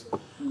interesting space.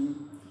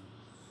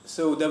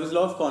 So there was a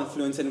lot of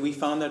confluence, and we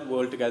found that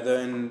world together.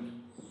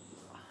 And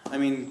I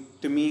mean,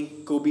 to me,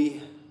 Kobe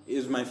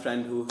is my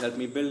friend who helped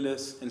me build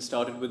this and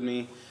started with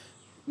me.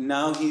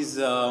 Now he's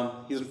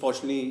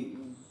unfortunately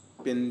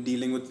been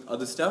dealing with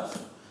other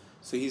stuff,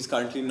 so he's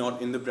currently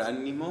not in the brand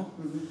anymore.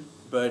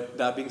 But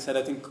that being said,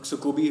 I think so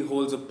Kobe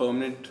holds a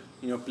permanent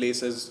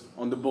place as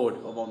on the board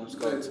of Almost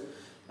Gods,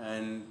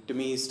 and to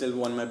me he's still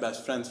one of my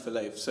best friends for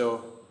life.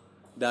 So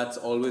that's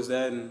always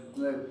there. And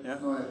yeah.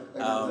 No, I get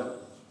that.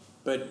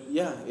 But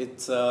yeah,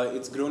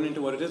 it's grown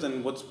into what it is,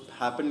 and what's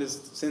happened is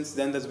since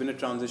then there's been a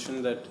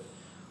transition that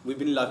we've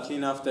been lucky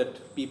enough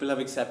that people have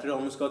accepted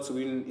Almost God, so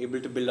we've been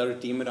able to build our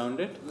team around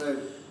it. Right.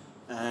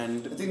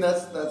 And I think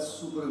that's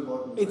super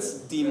important.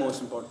 it's the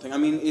most important thing. I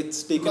mean,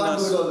 it's taken you can't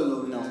us. do it all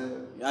alone.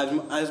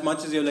 No. As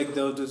much as you're like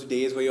those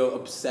days where you're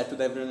upset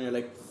with everyone, you're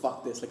like,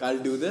 fuck this, like I'll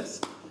do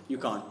this. You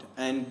can't.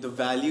 And the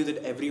value that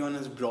everyone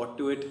has brought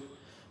to it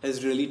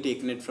has really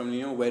taken it from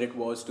where it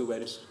was to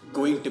where it's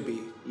going to be,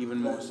 even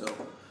more so.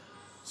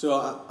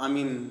 So I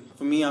mean,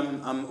 for me,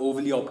 I'm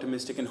overly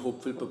optimistic and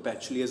hopeful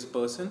perpetually as a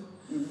person.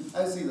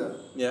 I see that.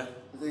 Yeah.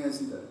 I think I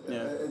see that.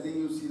 Yeah. I think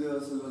you see the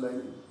silver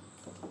lining.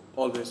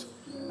 Always.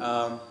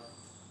 Yeah.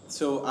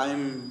 So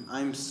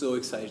I'm so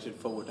excited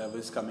for whatever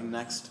is coming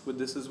next with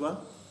this as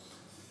well.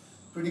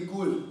 Pretty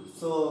cool.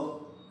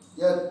 So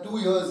yeah, 2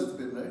 years it's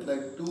been, right?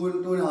 Like two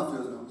and a half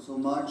years now. So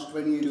March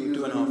 2018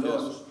 Two and a half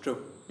years. True.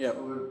 Yeah.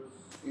 So we're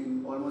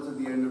in almost at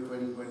the end of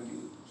 2020,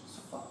 which is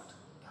fucked.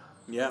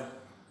 Yeah.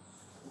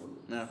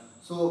 Yeah.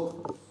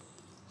 So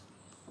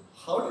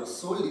how did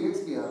Soul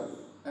DXP happen?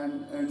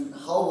 And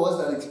how was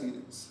that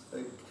experience?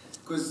 Like,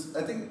 because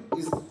I think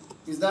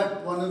is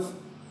that one of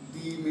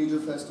the major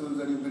festivals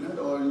that you've been at,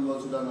 or you've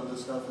also done other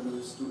stuff in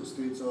the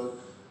states, or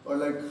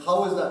like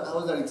how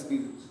was that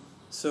experience?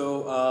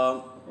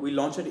 So we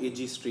launched at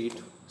AG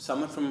Street.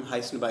 Someone from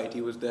High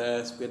Snobiety was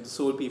there. We had the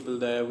Soul people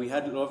there. We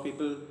had a lot of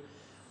people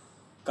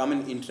come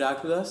and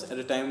interact with us at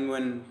a time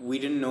when we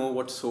didn't know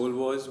what Soul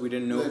was. We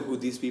didn't know who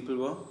these people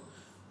were.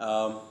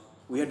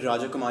 We had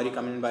Raja Kumari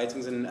come in and buy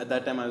things, and at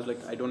that time I was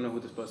like, I don't know who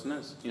this person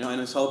is. And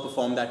I saw her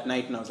perform that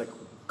night, and I was like,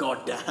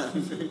 God damn.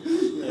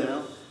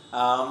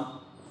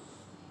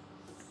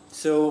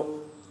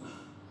 So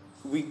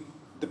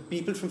the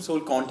people from Soul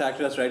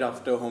contacted us right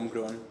after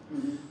Homegrown.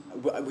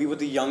 We were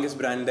the youngest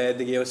brand there.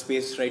 They gave us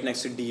space right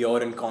next to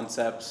Dior and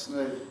Concepts.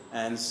 Right.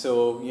 And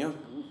so,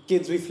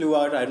 kids, we flew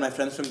out. I had my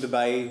friends from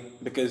Dubai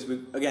because,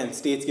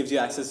 States gives you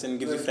access and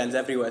gives you friends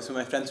everywhere. So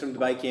my friends from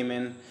Dubai came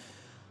in.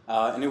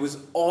 And it was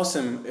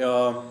awesome.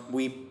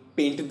 We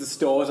painted the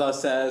stores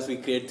ourselves. We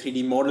created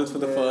 3D models for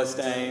the first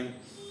time.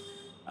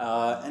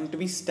 And to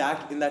be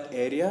stacked in that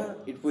area,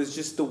 it was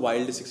just the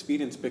wildest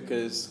experience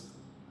because,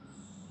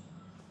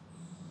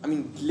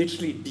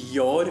 literally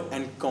Dior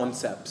and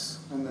Concepts.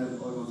 And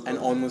then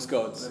Almost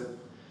Gods. Right.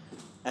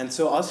 And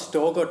so our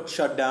store got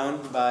shut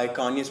down by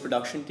Kanye's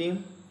production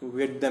team.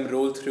 We had them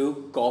roll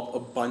through, cop a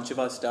bunch of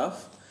our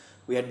stuff.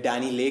 We had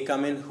Danny Lay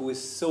come in, who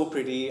is so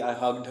pretty. I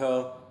hugged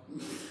her.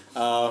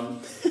 I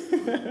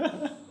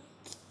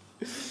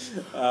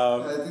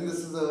think this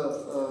is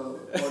a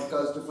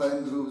podcast to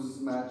find Drew's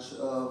match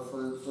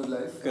for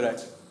life.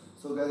 Correct.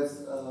 So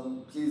guys,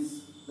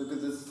 please look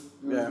at this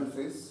beautiful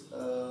face.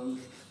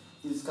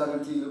 He's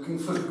currently looking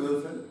for a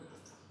girlfriend.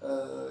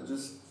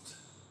 Just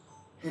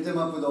hit him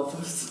up with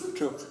offers.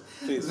 True.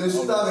 Please.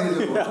 Rishta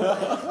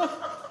available.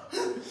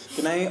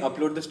 Can I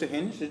upload this to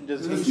Hinge?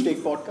 Does Hinge take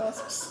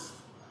podcasts?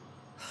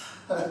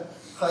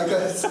 Hi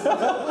guys.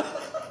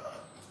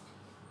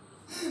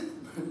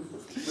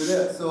 But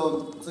yeah,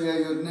 so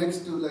you're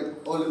next to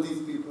like all of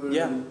these people.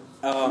 Yeah. And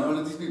all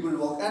of these people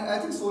walk, and I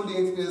think Soul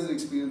DXP as an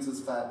experience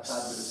is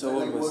fabulous. So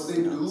like what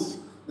they do,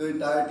 the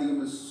entire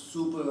team is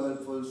super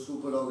helpful,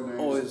 super organized.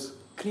 Oh, it's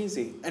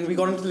crazy. And we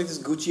got into like this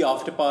Gucci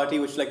after party,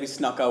 which like we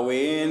snuck our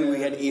way in. Yeah. We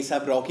had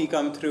ASAP Rocky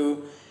come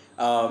through.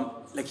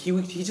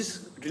 He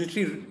just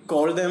literally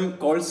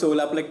called Soul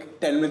up like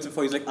 10 minutes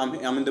before. He's like, I'm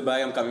in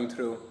Dubai, I'm coming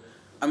through.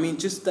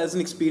 Just as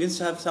an experience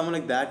to have someone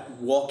like that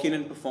walk in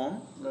and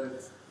perform.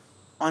 Right.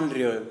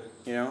 Unreal,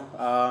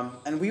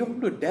 and we all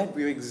were dead.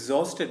 We were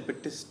exhausted,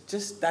 but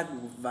just that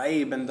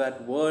vibe and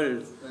that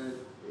world.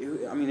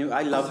 Right.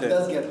 I loved it. It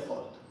does get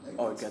hot.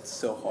 It gets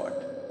so hot.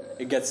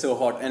 It gets so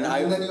hot, and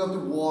then you have to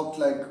walk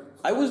like.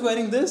 I was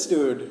wearing this,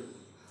 dude.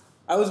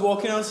 I was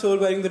walking on Seoul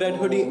wearing the red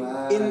hoodie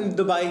in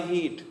Dubai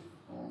heat.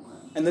 Oh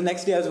man. And the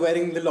next day I was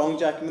wearing the long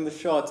jacket and the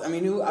shorts. I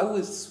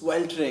was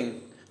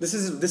sweltering. This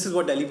is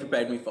what Delhi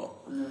prepared me for.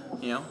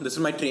 Yeah. This is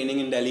my training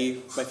in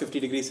Delhi by 50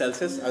 degrees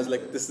Celsius. I was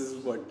like, this is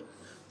what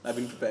I've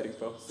been preparing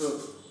for. So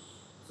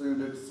you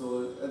did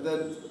Soul, and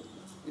then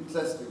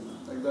interesting.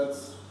 Like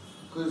that's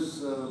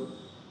because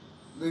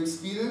the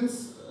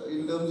experience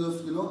in terms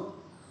of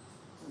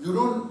you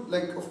don't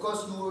like. Of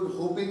course, you were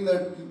hoping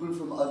that people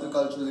from other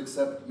cultures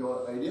accept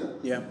your idea.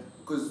 Yeah.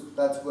 Because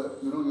that's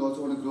what you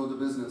also want to grow the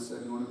business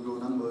and you want to grow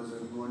numbers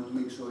and you want to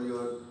make sure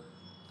you're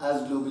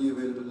as globally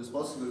available as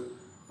possible.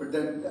 But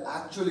then the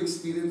actual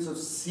experience of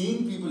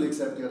seeing people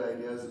accept your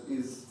ideas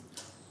is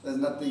there's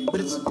nothing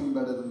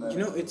better than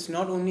that. It's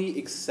not only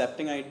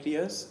accepting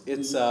ideas.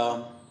 It's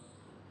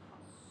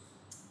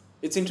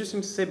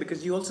interesting to say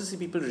because you also see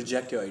people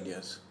reject your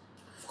ideas.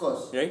 Of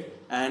course. Right?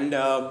 And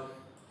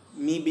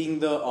me being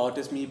the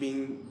artist, me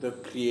being the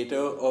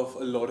creator of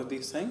a lot of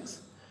these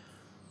things,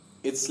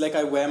 it's like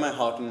I wear my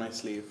heart on my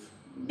sleeve.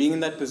 Being in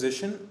that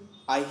position,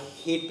 I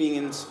hate being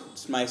in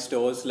my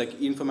stores, like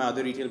even for my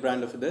other retail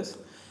brand or for this.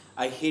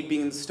 I hate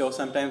being in the store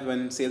sometimes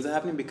when sales are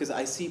happening because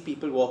I see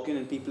people walk in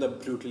and people are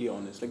brutally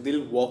honest. Like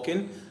they'll walk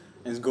in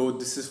and go,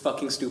 this is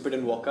fucking stupid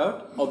and walk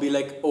out. Or be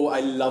like, oh,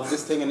 I love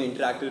this thing and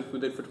interacted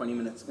with it for 20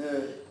 minutes. Yeah.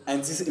 And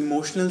these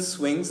emotional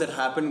swings that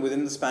happen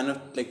within the span of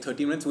like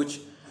 30 minutes,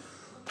 which,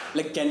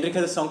 like Kendrick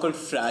has a song called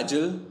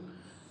Fragile.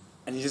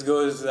 And he just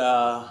goes,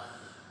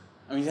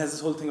 he has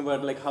this whole thing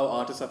about like how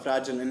artists are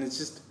fragile. And it's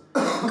just,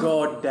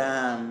 god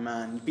damn,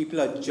 man. People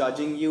are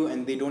judging you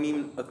and they don't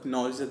even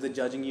acknowledge that they're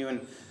judging you.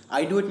 And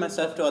I do it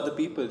myself to other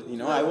people,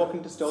 I walk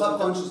into stores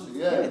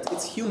subconsciously,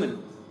 it's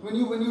human. When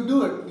you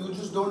do it, you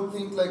just don't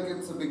think like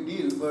it's a big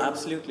deal. But,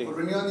 Absolutely. But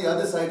when you're on the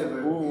other side of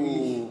it,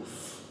 Ooh.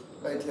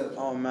 right here.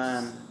 Oh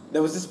man.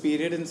 There was this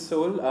period in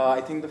Seoul,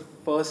 I think the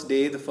first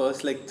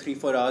like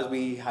 3-4 hours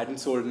we hadn't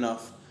sold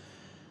enough.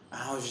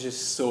 I was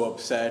just so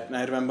upset. And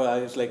I remember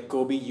I was like,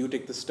 Kobe, you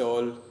take the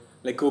stall.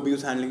 Like Kobe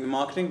was handling the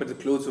marketing, but the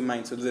clothes were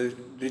mine. So the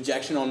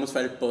rejection almost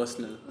felt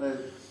personal. Right.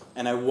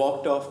 And I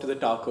walked off to the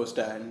taco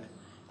stand.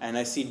 And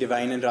I see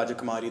Divine and Raja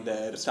Kumari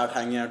there, start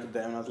hanging out with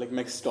them. And I was like,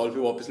 मैं stall पे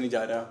वापस नहीं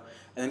जा रहा.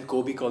 And then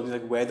Kobe called me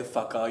like, where the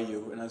fuck are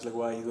you? And I was like,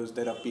 why? He goes,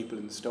 there are people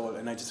in the stall.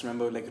 And I just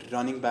remember like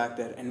running back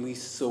there and we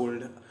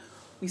sold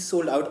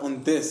out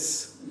on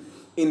this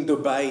in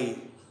Dubai.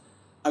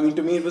 I mean,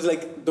 to me it was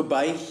like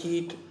Dubai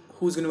heat,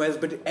 who's going to wear this?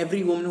 But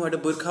every woman who had a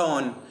burqa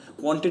on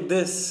wanted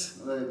this.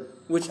 Right.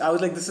 Which I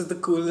was like, this is the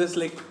coolest,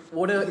 like,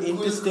 what a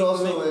interesting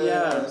thing.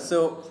 Yeah,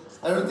 so...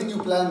 I don't think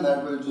you planned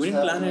that, but it just we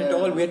didn't plan happened, it at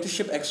all. We had to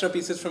ship extra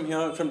pieces from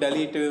here, from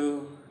Delhi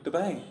to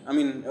Dubai. I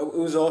mean, it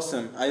was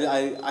awesome.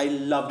 I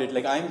loved it.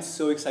 Like, I'm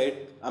so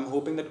excited. I'm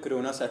hoping that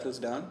Corona settles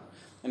down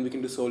and we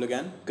can do Seoul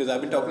again. Because I've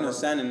been talking to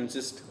Hassan and it's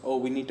just,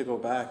 we need to go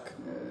back.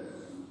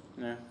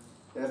 Yeah.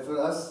 Yeah, for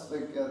us,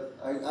 like,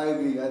 I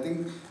agree. I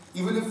think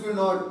even if you're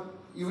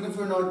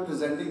not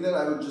presenting there,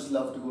 I would just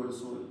love to go to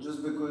Seoul.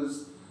 Just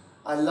because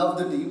I love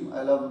the team,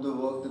 I love the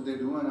work that they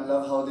do, and I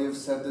love how they've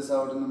set this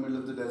out in the middle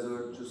of the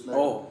desert. Just like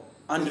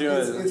unreal.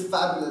 It's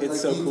fabulous.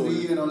 It's like so D3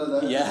 cool. and all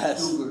of that. Yes.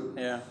 It's too good.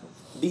 Yeah.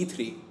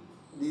 D3,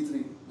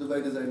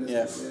 Dubai Design District.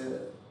 Yes.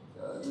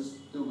 Yeah.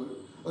 Just too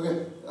good.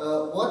 Okay.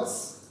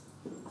 What's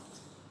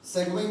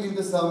segueing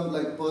into some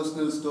like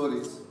personal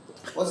stories?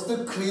 What's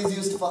the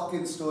craziest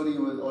fucking story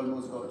you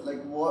almost got?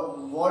 Like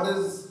what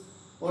is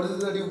it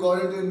that you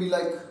got into and be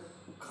like,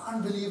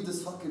 can't believe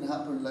this fucking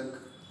happened? Like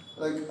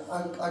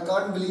I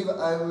can't believe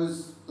I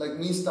was like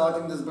me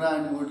starting this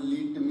brand would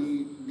lead to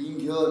me being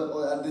here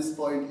or at this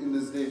point in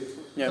this day.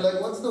 Yeah. So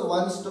like what's the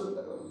one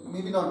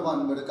maybe not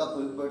one but a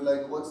couple, but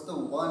like what's the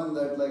one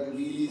that like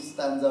really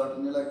stands out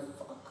and you're like,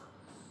 fuck,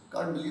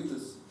 can't believe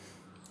this.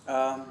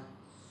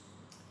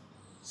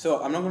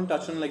 So I'm not going to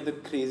touch on like the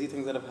crazy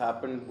things that have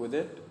happened with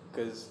it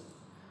because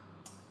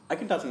I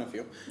can touch on a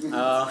few.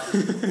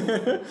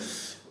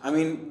 I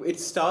mean, it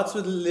starts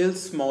with little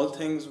small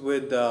things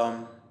with,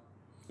 I'll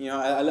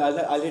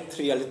hit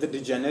three. I'll hit the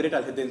degenerate,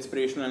 I'll hit the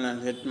inspirational, and I'll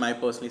hit my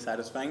personally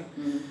satisfying.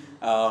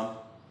 Mm-hmm.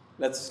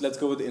 Let's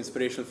go with the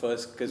inspirational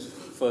first because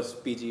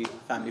first PG,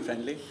 family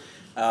friendly.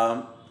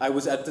 I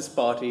was at this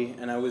party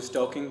and I was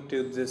talking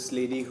to this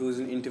lady who's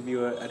an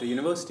interviewer at a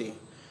university.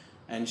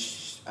 And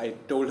I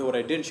told her what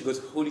I did. And she goes,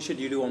 holy shit,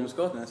 you do Almost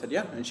Gods? And I said,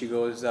 yeah. And she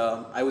goes,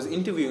 I was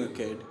interviewing a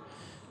kid.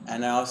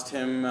 And I asked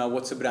him,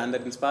 what's a brand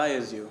that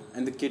inspires you?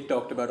 And the kid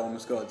talked about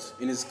Almost Gods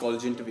in his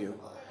college interview.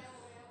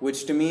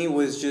 Which to me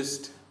was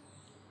just,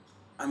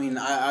 I mean,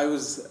 I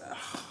was,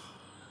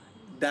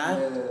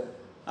 I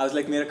was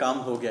like, mera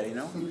kaam ho gaya, you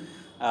know?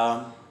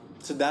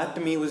 So that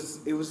to me it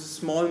was a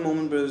small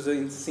moment, but it was an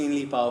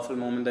insanely powerful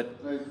moment that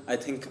I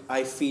think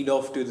I feed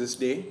off to this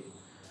day.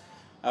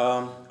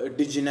 A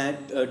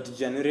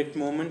degenerate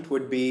moment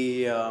would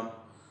be our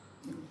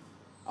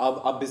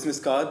business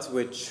cards,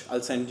 which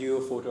I'll send you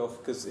a photo of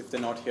because if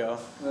they're not here,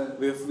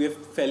 we have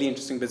fairly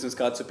interesting business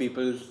cards, so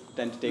people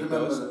tend to take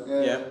those.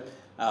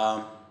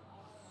 So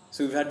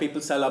we've had people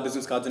sell our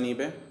business cards on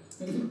eBay.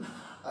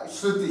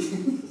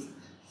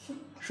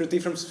 Shruti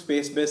from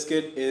Space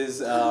Biscuit is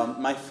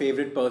my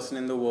favorite person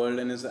in the world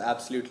and is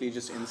absolutely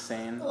just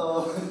insane.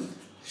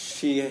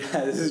 She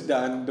has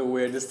done the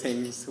weirdest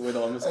things with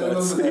Almost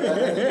Gods. I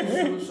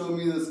think you showed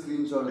me the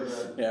screenshot of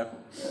that. Yeah,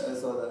 I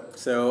saw that.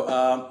 So,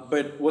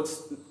 but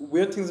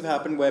weird things have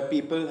happened where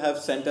people have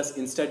sent us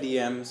Insta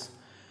DMs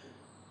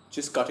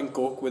just cutting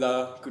coke with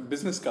our good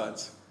business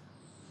cards.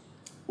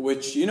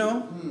 Which, you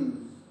know...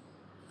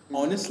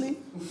 Honestly?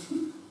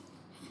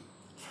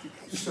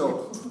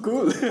 Sure.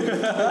 Cool.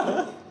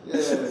 Yeah.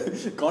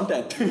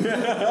 Content.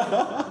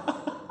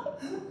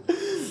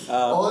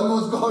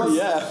 Almost got.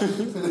 Yeah.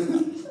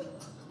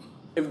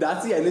 If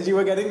that's the energy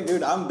we're getting,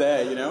 dude, I'm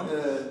there, you know?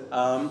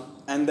 Yeah.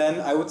 And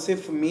then I would say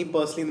for me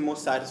personally, the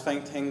most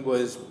satisfying thing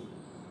was,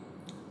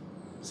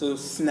 so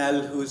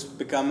Snell, who's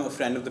become a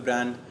friend of the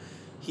brand,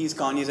 he's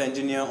Kanye's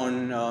engineer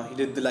on, he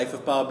did The Life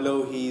of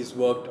Pablo, he's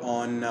working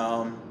on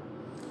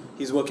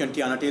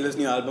Tiana Taylor's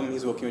new album,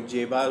 he's working with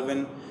J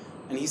Balvin,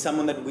 and he's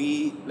someone that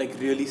we like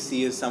really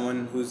see as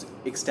someone who's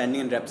extending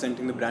and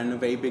representing the brand in a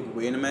very big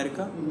way in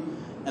America.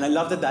 Mm-hmm. And I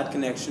love that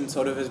connection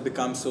sort of has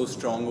become so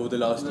strong over the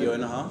last year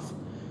and a half.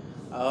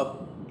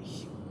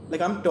 Like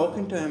I'm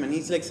talking to him and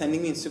he's like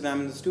sending me Instagram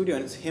in the studio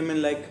and it's him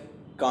and like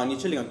Kanye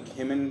chilling, or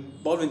him and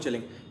Balvin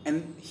chilling,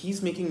 and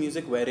he's making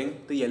music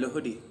wearing the yellow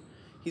hoodie.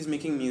 He's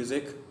making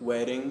music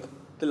wearing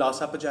the Last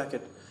Supper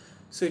jacket.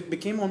 So it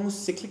became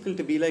almost cyclical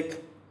to be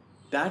like,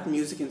 that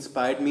music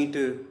inspired me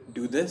to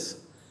do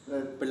this,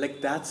 Right. but like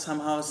that's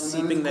somehow And then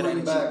seeping it's that going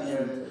energy back.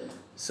 in. Yeah.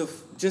 So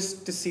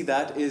just to see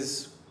that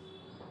is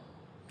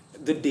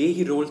the day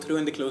he rolled through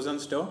and they closed on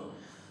the store.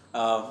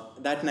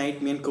 That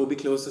night, me and Kobe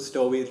closed the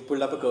store. We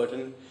pulled up a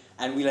curtain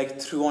and we like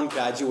threw on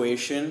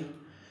Graduation,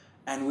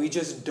 and we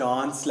just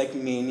danced like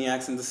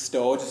maniacs in the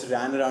store. Just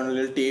ran around a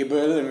little table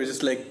and we were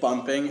just like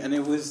pumping, and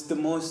it was the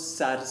most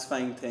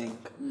satisfying thing.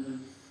 Mm-hmm.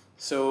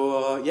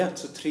 So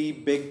so 3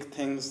 big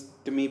things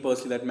to me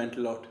personally that meant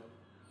a lot,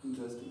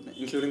 Interesting.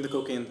 including the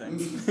cocaine thing.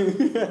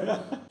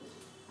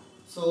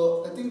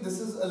 So I think this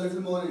is a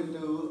little more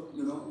into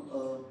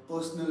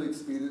personal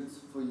experience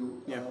for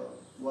you Yeah.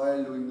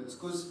 while doing this,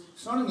 because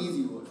it's not an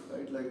easy work,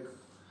 right? Like,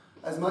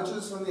 as much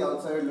as from the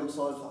outside it looks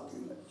all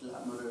fucking like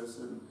glamorous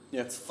and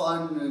Yeah. it's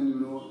fun, and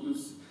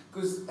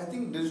because I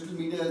think digital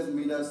media has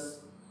made us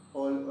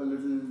all a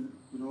little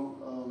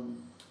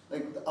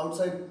like the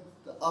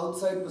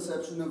outside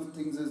perception of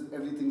things is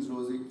everything's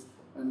rosy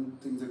and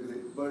things are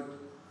great, but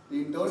the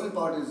internal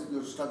part is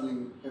you're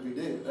struggling every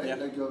day, right? Yeah.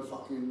 Like you're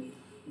fucking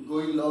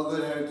going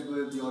loggerheads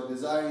with your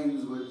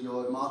designs, with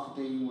your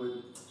marketing, with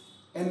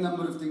n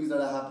number of things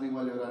that are happening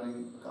while you're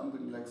running a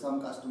company. Like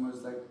some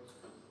customers like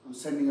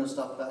sending your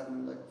stuff back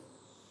and like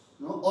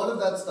all of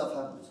that stuff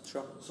happens.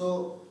 Sure.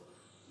 So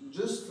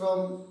just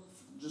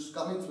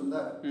coming from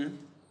that, Mhm.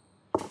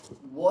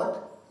 what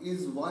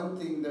is one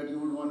thing that you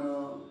would wanna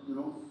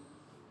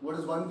what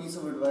is one piece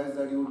of advice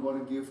that you would want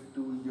to give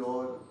to your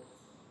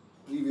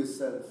previous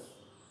self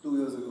 2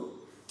 years ago?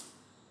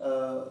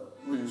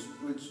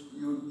 Which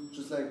you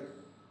just like,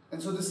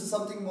 and so this is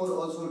something more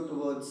also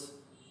towards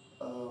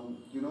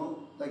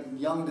like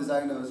young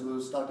designers who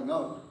are starting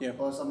out, Yeah.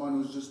 or someone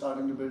who's just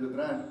starting to build a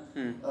brand.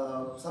 Hmm.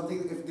 Something,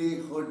 if they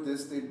heard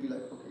this, they'd be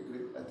like, okay,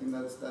 great, I think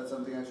that's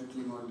something I should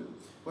cling on to.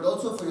 But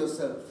also for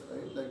yourself,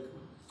 right? Like,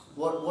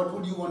 what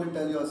would you want to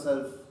tell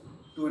yourself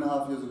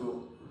 2.5 years ago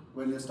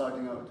when you're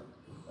starting out?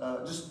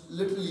 Just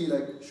literally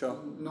like, Sure.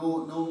 no,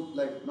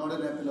 like not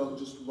an epilogue,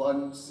 just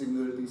one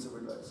single piece of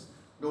advice.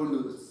 Don't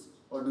do this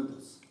or do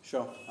this.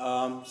 Sure.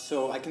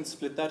 So I can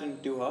split that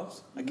into 2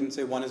 halves. I can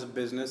say one is a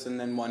business and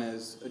then one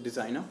is a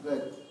designer.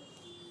 Right.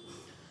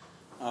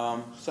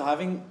 So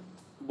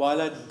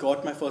while I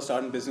got my first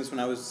start in business when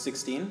I was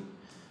 16,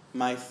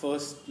 my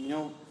first,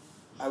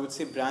 I would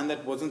say brand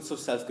that wasn't so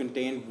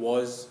self-contained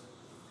was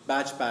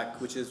Batchpack,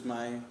 which is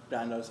my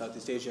brand out of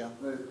Southeast Asia.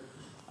 Right.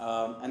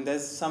 And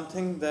there's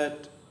something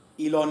that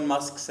Elon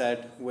Musk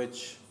said,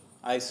 which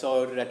I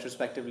saw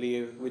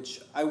retrospectively,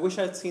 which I wish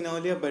I'd seen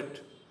earlier, but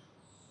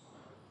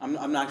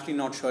I'm actually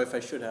not sure if I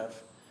should have.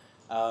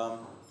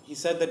 He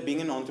said that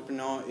being an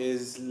entrepreneur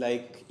is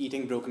like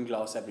eating broken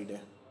glass every day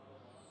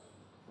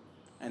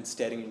and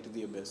staring into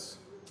the abyss.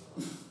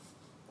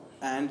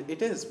 And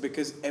it is,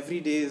 because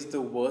every day is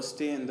the worst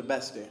day and the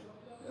best day.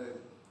 Right.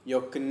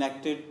 You're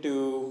connected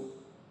to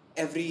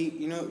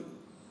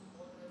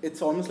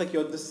it's almost like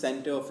you're the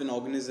center of an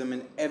organism,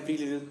 and every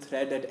little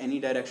thread at any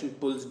direction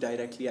pulls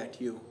directly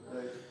at you.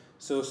 Right.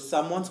 So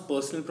someone's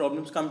personal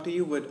problems come to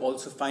you, but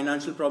also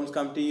financial problems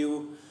come to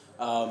you,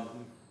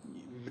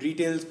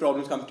 retail's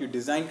problems come to you,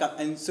 design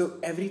and so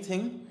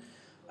everything,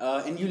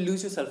 and you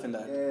lose yourself in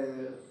that.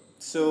 Yeah.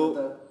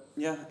 So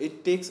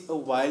it takes a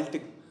while to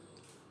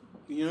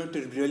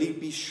to really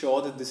be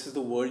sure that this is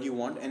the world you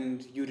want,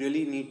 and you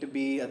really need to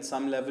be at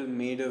some level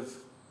made of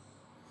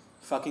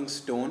fucking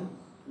stone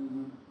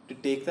Mm-hmm. to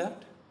take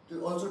that.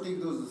 To also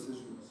take those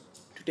decisions.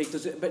 To take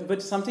those,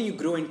 but something you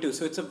grow into.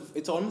 So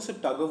it's almost a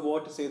tug of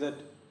war to say that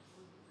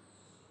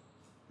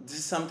this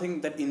is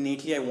something that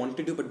innately I want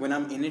to do, but when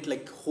I'm in it,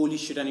 like, holy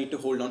shit, I need to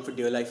hold on for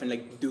dear life and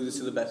like do this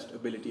to the best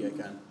ability I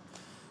can.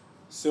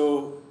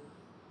 So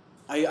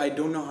I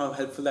don't know how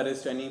helpful that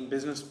is to any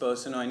business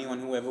person or anyone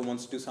who ever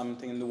wants to do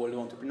something in the world of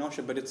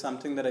entrepreneurship, but it's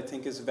something that I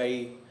think is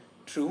very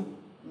true,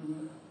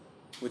 Mm-hmm.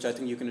 which I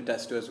think you can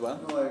attest to as well.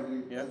 No, I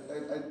agree. Yeah.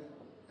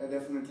 I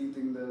definitely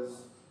think there's,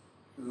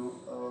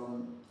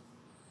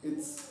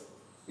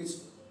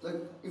 it's like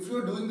if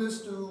you're doing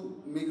this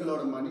to make a lot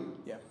of money,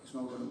 Yeah. it's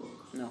not going to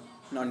work. No.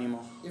 Not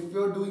anymore. if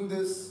you're doing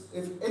this,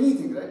 if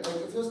anything, right?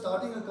 Like if you're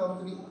starting a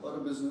company or a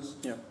business,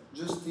 Yeah.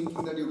 just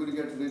thinking that you're going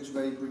to get rich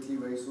very quickly,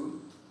 very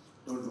soon,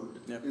 don't do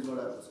it. Yeah. Is what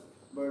I would say.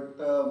 But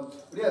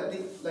yeah,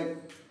 like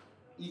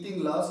eating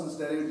glass and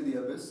staring into the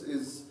abyss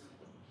is,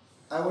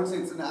 I would say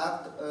it's an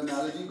apt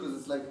analogy because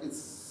it's like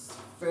it's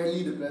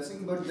fairly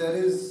depressing, but there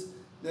is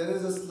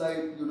a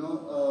slight,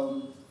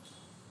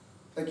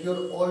 like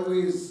you're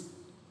always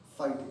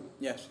fighting.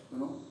 Yes.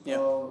 Yeah.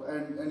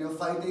 And you're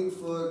fighting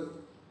for,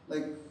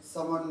 like,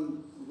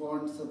 someone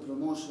wants a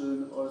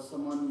promotion or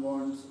someone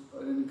wants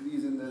an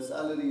increase in their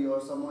salary or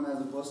someone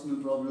has a personal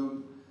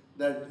problem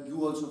that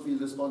you also feel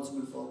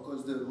responsible for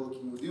because they're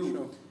working with you.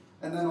 Sure.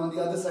 And then on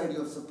the other side, you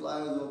have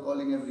suppliers who are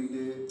calling every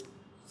day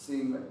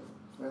saying, like,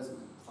 where's my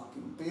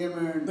fucking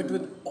payment? But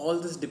with all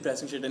this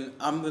depressing shit, and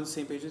I'm on the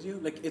same page as you,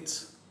 like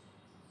it's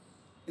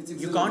you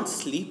exhilarating. can't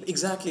sleep.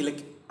 Exactly.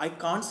 Like I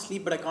can't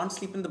sleep, but I can't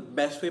sleep in the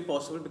best way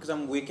possible because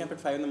I'm waking up at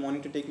 5 in the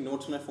morning to take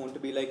notes on my phone to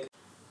be like,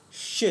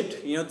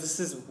 shit, this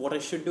is what I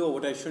should do or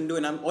what I shouldn't do,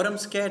 and I'm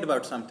scared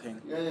about something.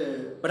 Yeah.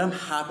 But I'm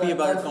happy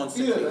about it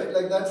constantly. Fear, right?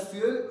 Like that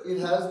fear, it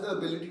has the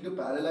ability to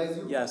paralyze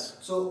you. Yes.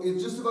 So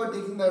it's just about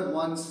taking that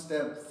one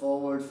step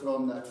forward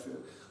from that fear.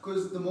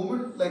 Because the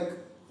moment, like,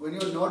 when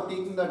you're not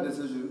taking that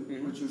decision,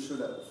 which you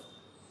should have,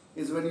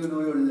 is when you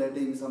know you're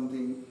letting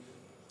something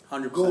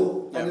 100%.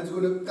 go, Yeah. and it's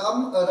going to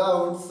come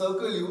around,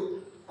 circle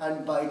you,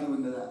 and bite you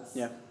in the ass.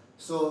 Yeah.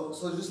 So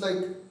just like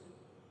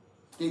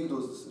take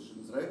those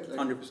decisions, right? Like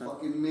 100%.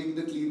 fucking make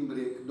the clean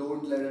break.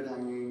 Don't let it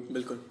hanging.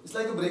 Bilkul. It's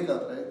like a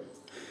breakup, right?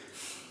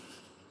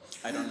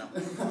 I don't know.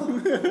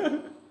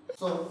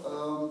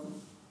 So,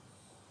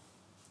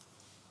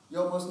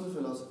 your personal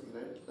philosophy,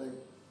 right? Like,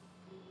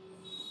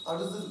 how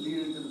does this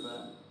bleed into the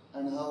brand?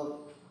 And how,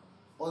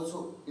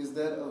 also, is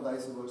there a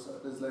vice versa?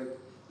 Does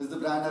the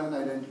brand have an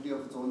identity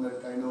of its own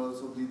that kind of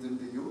also bleeds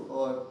into you?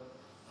 Or,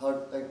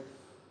 how, like,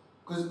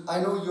 because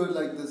I know you're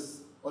like this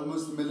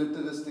almost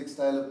militaristic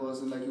style of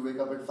person, like you wake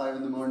up at 5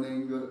 in the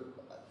morning,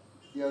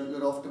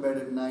 you're off to bed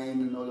at 9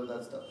 and all of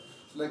that stuff.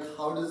 So, like,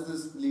 how does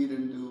this bleed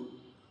into,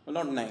 Well,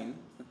 not 9.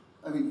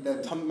 I mean,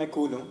 10? Thumb मैं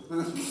cool हूँ.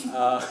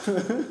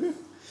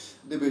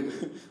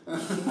 Debatable.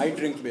 I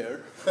drink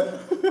beer.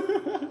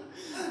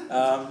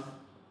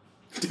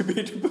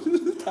 Debatable.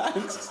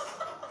 Thanks.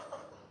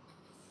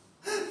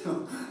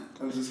 No,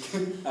 I'm just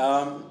kidding.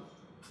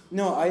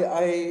 No,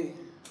 I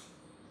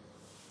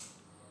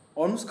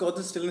almost got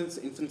this still in its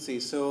infancy.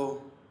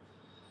 So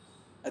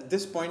at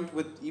this point,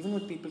 even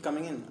with people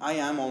coming in, I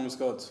am almost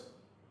Gods.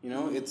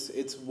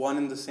 It's one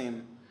and the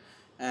same.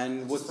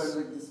 And It what's just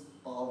felt like this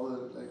power,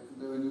 like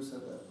when you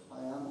said that, I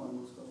am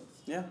almost God.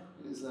 yeah.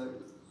 It's like,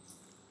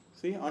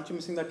 See, aren't you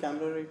missing that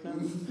camera right now?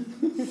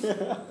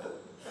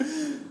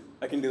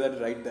 I can do that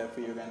right there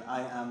for you again.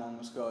 I am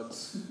almost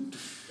Gods.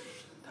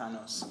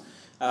 Thanos.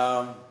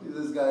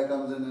 this guy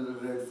comes in a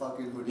red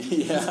fucking hoodie.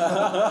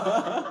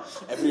 Yeah.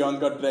 Everyone's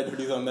got red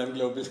hoodies on them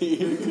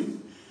globally.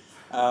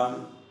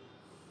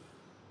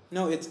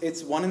 No,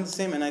 it's one and the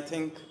same, and I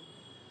think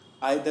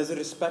there's a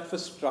respect for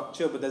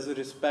structure, but there's a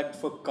respect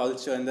for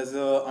culture, and there's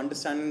a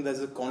understanding,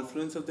 there's a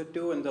confluence of the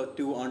two, and the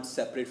two aren't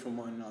separate from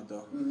one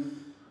another. Mm-hmm.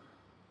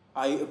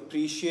 I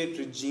appreciate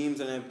regimes,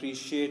 and I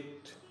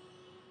appreciate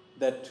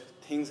that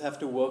things have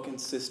to work in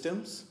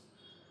systems.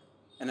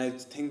 And I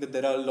think that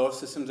there are a lot of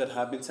systems that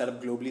have been set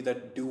up globally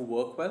that do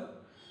work well.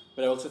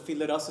 But I also feel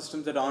there are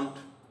systems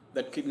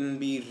that can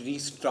be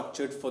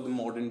restructured for the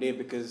modern day,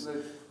 because Right.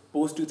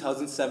 post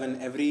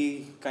 2007,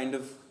 every kind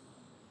of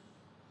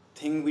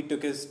thing we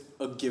took as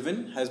a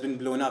given has been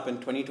blown up, and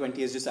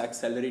 2020 has just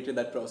accelerated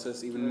that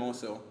process even more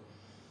so.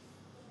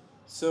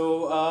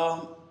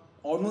 So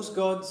Almost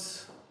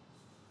Gods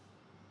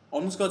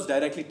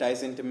directly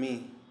ties into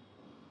me.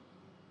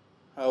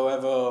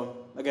 However,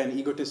 again,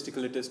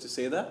 egotistical it is to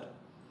say that.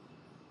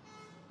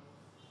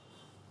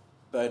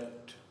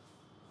 But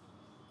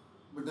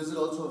does it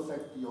also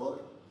affect your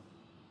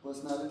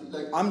personality?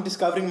 Like, I'm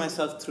discovering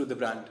myself through the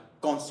brand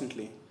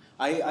constantly.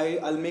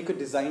 I'll make a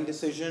design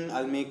decision.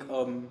 I'll make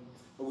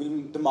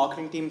the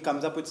marketing team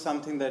comes up with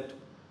something that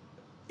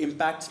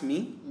impacts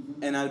me,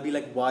 and I'll be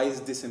like, why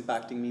is this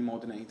impacting me more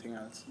than anything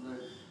else? right.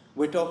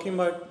 We're talking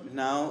about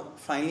now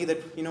finally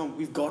that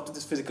we've got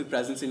this physical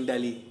presence in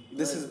Delhi.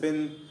 This has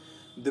been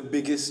the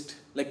biggest.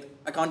 Like,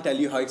 I can't tell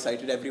you how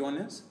excited everyone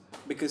is,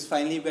 because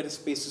finally we've got a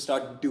space to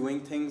start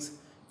doing things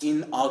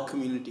in our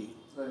community.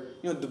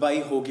 Right.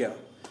 Dubai ho gaya.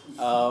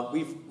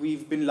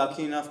 We've been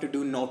lucky enough to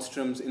do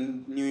Nordstrom's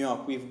in New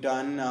York. We've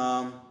done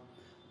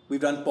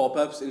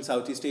pop-ups in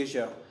Southeast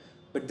Asia,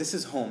 but this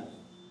is home,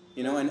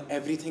 and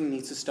everything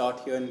needs to start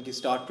here and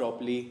start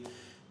properly.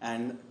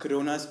 And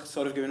Corona's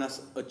sort of given us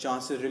a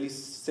chance to really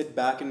sit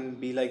back and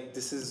be like,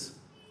 this is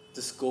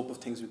the scope of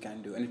things we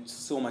can do, and it's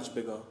so much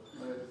bigger.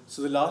 Right.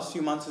 So the last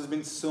few months has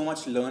been so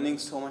much learning,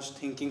 so much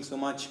thinking, so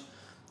much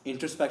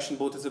introspection,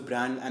 both as a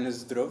brand and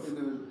as Dhruv.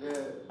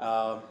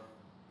 Yeah.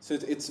 So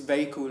it's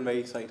very cool and very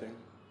exciting.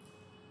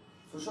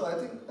 For sure, I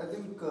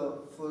think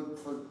for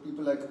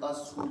people like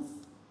us who've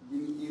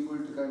been able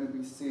to kind of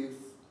be safe,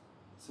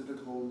 sit at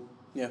home,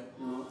 Yeah.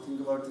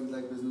 Think about things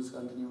like business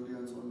continuity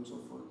and so on and so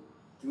forth.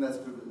 I think that's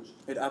privilege.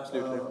 It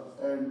absolutely.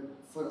 And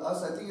for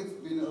us, I think it's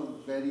been a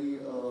very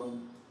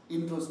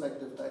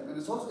introspective time, and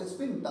it's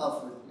been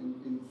tough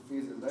in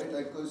phases, right?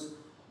 Like, because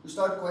you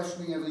start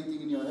questioning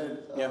everything in your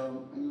head,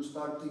 and you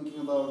start thinking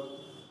about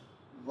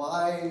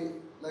why,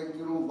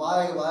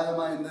 why am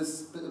I in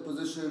this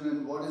position,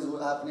 and what is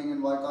happening,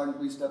 and why can't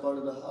we step out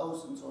of the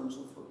house, and so on and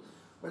so forth.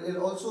 But it's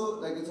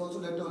also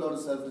led to a lot of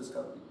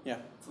self-discovery. Yeah.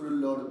 For a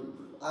lot of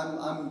people,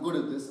 I'm good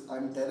at this.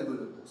 I'm terrible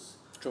at this.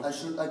 True.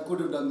 I could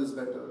have done this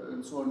better,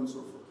 and so on and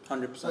so forth.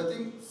 100%. So I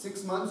think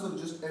 6 months of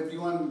just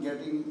everyone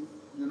getting,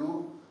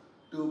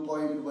 to a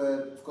point where,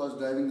 of course,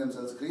 driving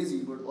themselves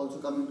crazy, but also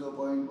coming to a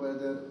point where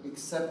they're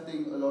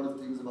accepting a lot of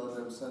things about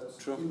themselves.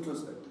 True.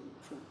 Introspectively.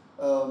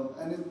 True.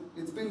 And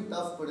it's been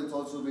tough, but it's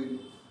also been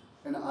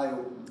an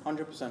eye-opener.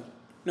 100%.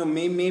 No,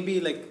 maybe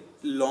like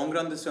long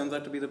run this turns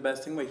out to be the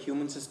best thing, where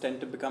humans just tend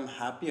to become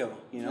happier.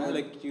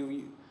 Like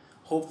you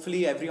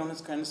hopefully everyone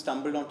has kind of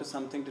stumbled onto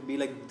something to be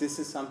like, this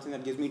is something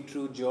that gives me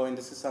true joy, and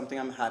this is something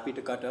I'm happy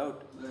to cut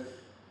out. Right.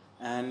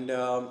 And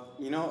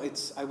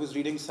I was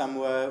reading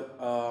somewhere,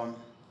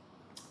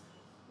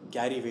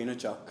 Gary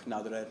Vaynerchuk,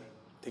 now that I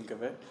think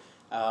of it,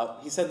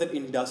 he said that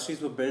industries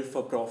were built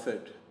for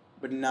profit,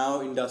 but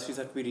now industries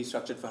have to be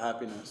restructured for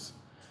happiness,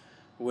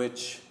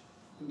 which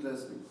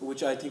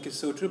I think is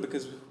so true,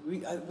 because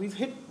we've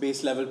hit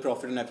base level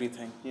profit in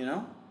everything.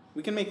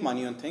 We can make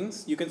money on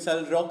things. You can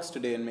sell rocks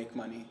today and make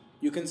money.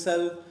 You can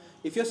sell,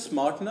 if you're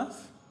smart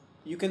enough,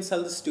 you can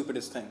sell the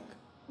stupidest thing.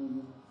 Mm-hmm.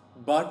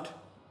 But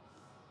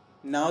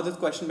now the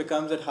question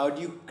becomes that how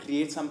do you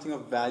create something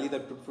of value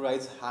that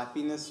provides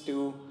happiness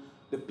to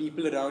the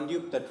people around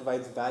you, that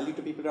provides value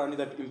to people around you,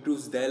 that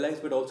improves their lives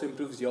but also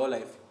improves your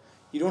life.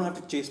 You don't have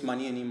to chase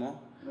money anymore.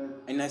 Right.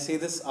 And I say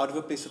this out of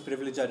a place of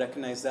privilege, I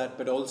recognize that,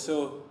 but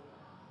also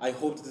I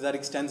hope that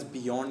extends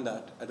beyond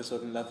that at a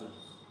certain level.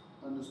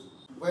 Understood.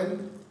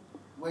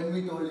 When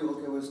we told you,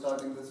 okay, we're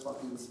starting this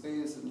fucking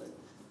space, and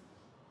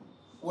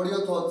what are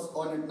your thoughts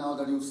on it now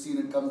that you've seen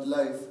it come to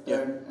life? Yeah.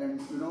 And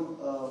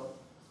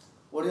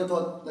what are your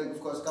thoughts, of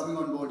course, coming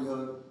on board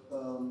here,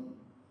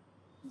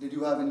 did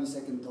you have any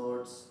second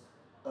thoughts?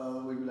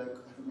 Were you like,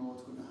 I don't know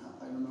what's going to happen,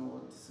 I don't know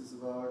what this is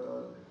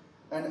about?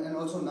 And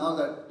also now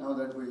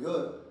that we're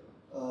here,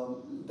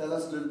 tell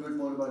us a little bit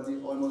more about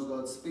the Almost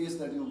God space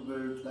that you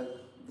built,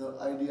 the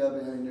idea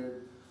behind it.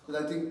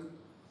 Because I think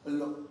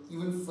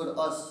even for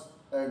us,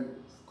 and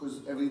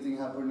because everything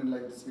happened in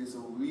the space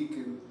of a week,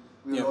 and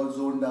we were all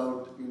zoned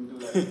out into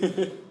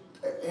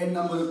n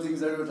number of things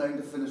that we were trying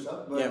to finish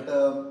up.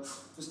 But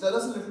just tell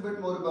us a little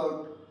bit more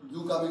about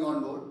you coming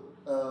on board,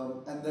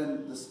 and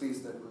then the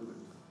space that we built.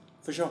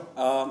 For sure.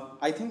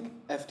 I think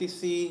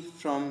FTC,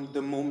 from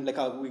the moment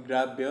we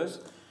grabbed beers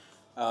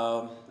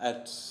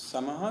at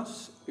Summer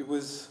House, it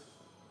was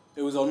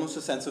almost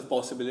a sense of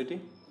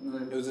possibility.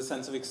 Right. It was a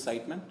sense of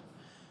excitement.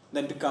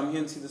 Then to come here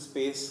and see the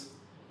space,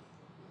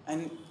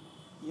 and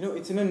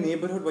it's in a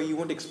neighborhood where you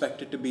won't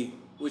expect it to be,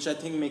 which I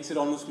think makes it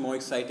almost more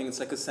exciting. It's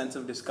like a sense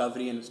of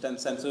discovery and a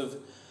sense of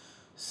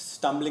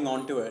stumbling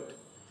onto it.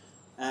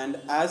 And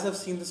as I've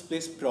seen this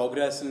place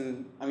progress,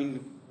 and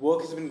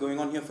work has been going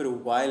on here for a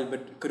while,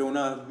 but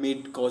Corona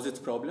caused its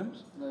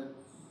problems. Right.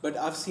 But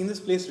I've seen this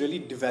place really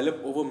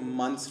develop over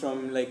months,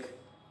 from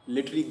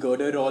literally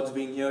girder rods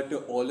being here to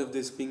all of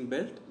this being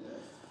built. Yeah.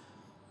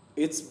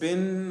 It's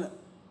been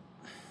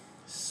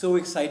so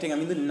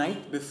exciting. The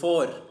night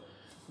before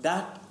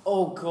that,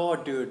 oh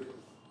god, dude.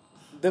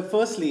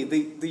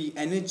 The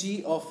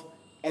energy of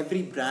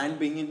every brand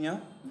being in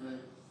here, Right.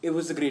 it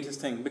was the greatest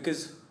thing,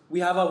 because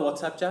we have our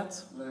WhatsApp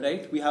chats,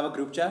 right? We have a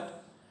group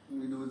chat.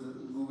 We do the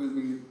Google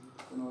Meet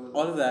and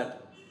all of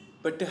that.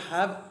 But to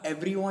have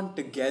everyone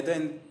together,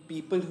 and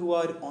people who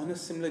are on a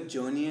similar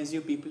journey as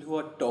you, people who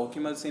are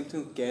talking about the same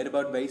thing, who care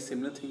about very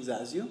similar things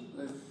as you,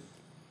 Right.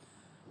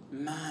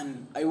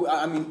 man,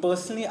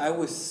 personally, I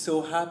was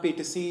so happy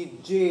to see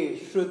Jay,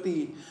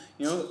 Shruti,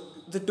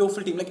 the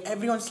TOEFL team,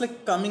 everyone's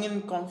coming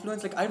in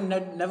Confluence. I've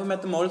never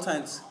met the moral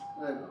science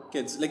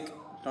kids.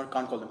 Can't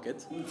call them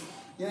kids.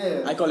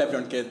 Yeah. I call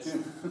everyone kids.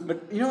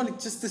 But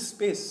just this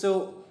space.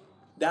 So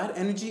that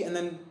energy, and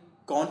then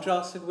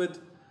contrasted with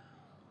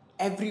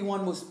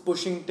everyone was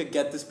pushing to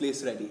get this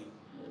place ready.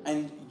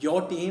 And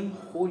your team,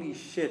 holy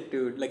shit,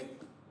 dude.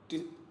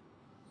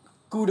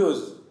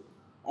 Kudos.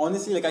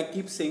 Honestly, I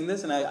keep saying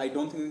this, and I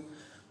don't think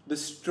the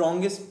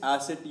strongest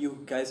asset you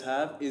guys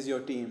have is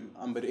your team,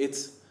 Amber.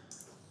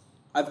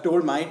 I've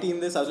told my team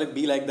this, I was like,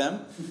 be like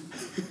them.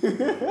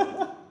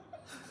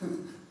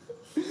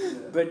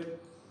 But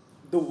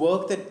the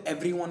work that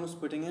everyone was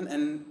putting in,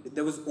 and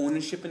there was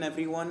ownership in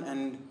everyone,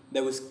 and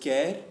there was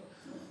care,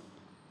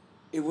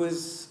 it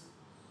was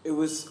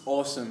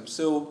awesome.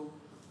 So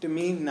to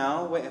me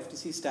now, where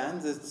FTC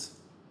stands,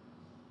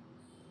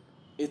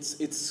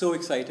 it's so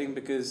exciting,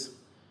 because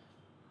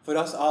for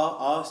us,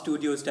 our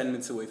studio is 10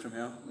 minutes away from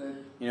here.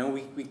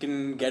 Right. We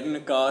can get in a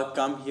car,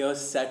 come here,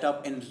 set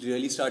up, and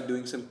really start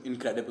doing some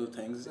incredible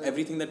things. Right.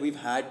 Everything that we've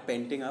had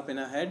painting up in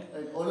our head.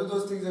 Right. All of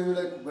those things, are you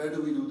like, where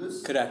do we do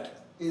this? Correct.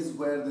 is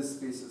where this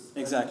space is.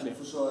 Exactly. And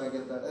for sure, I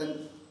get that.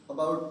 And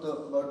about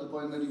the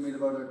point that you made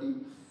about our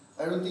team,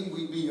 I don't think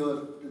we'd be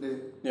here today.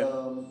 Yeah.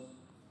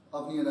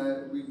 Avni and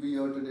I, we'd be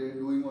here today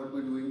doing what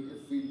we're doing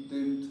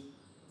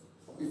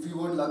if we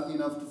weren't lucky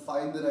enough to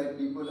find the right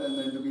people and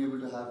then to be able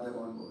to have them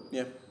on board.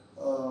 Yeah.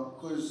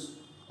 Because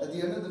at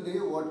the end of the day,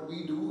 what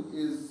we do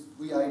is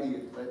we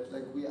ideate, right?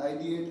 Like we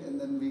ideate and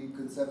then we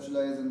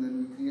conceptualize and then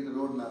we create a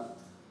roadmap.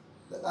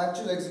 The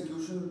actual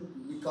execution,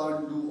 we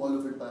can't do all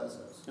of it by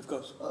ourselves. Of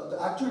course. The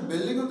actual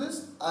building of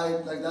this,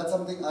 that's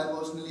something I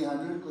personally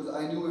handled because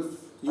I knew if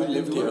You I didn't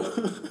lived do here.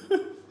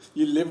 it,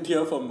 You lived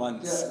here for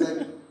months.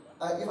 yeah,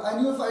 if I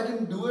knew if I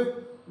didn't do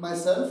it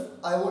myself,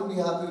 I wouldn't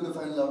be happy with the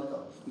final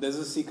outcome. There's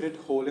a secret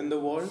hole in the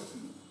wall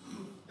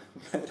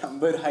where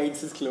Amber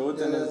hides his clothes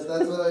Yeah, and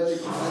that's where I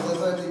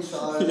take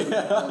showers and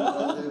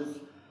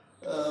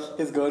live.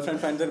 his girlfriend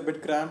finds it a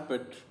bit cramped,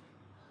 but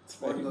it's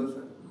What fine.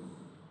 girlfriend?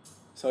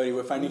 Sorry,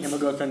 we're finding him a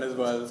girlfriend as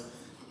well.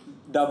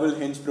 Double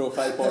Hinge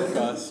profile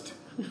podcast.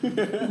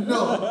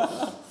 No,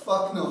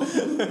 fuck no.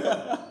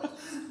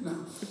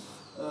 No,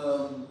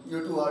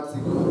 you're too artsy.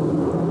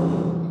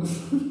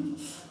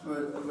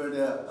 but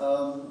yeah.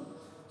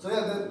 So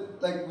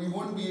yeah, we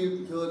wouldn't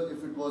be here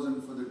if it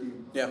wasn't for the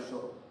team. Yeah. For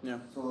sure. Yeah.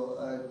 So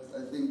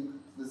I think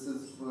this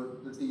is for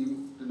the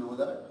team to know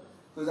that.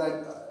 Because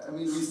I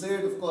mean, we say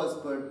it of course,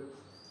 but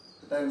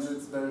at times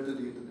it's better to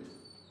reiterate.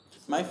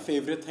 My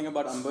favorite thing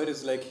about Amber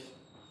is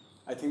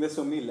I think there's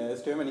so many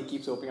layers to him and he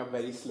keeps opening up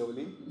very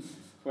slowly.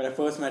 When I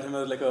first met him,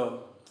 I was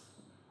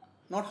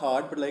not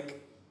hard, but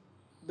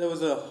there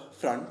was a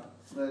front.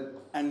 Right.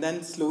 And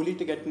then slowly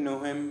to get to know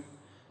him,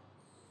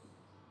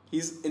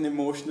 he's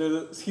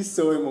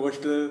so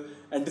emotional,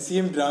 and to see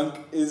him drunk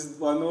is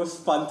one of the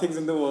most fun things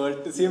in the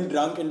world. To see him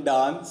drunk and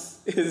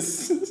dance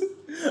is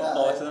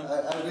awesome.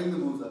 I bring the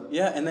moves up.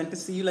 Yeah, and then to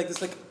see you like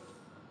this,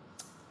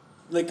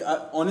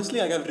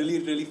 honestly, I've really,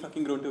 really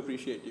fucking grown to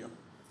appreciate you.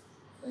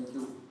 Thank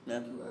you. Yeah.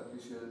 Thank you. I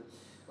appreciate it.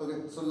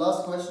 Okay, so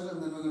last question,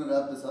 and then we're going to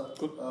wrap this up.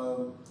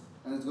 Cool.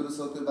 And it's going to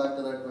circle back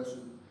to that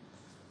question.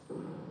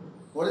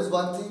 What is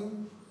one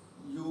thing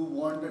you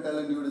want to tell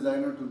a new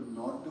designer to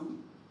not do?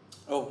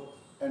 Oh.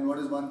 And what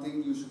is one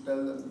thing you should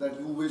tell them that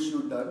you wish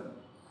you'd done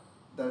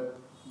that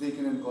they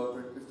can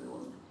incorporate if they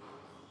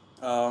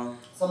want?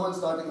 Someone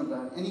starting a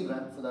brand, any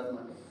brand for that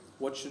matter.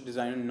 What should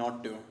designer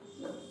not do?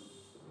 Yeah.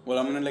 Well,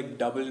 I'm gonna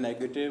double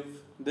negative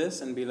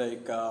this and be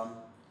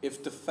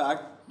if the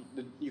fact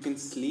that you can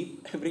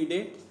sleep every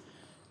day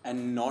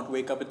and not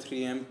wake up at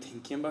 3 a.m.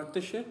 thinking about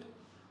this shit,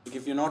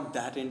 if you're not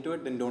that into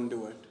it, then don't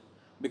do it.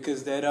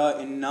 Because there are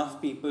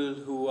enough people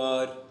who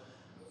are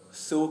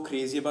so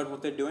crazy about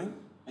what they're doing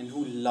and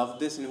who love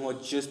this and who are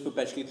just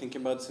perpetually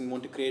thinking about this and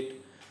want to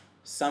create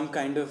some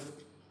kind of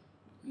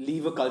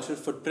leave a cultural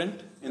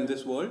footprint in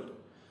this world.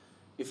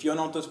 If you're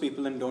not those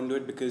people, then don't do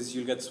it because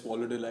you'll get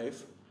swallowed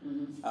alive.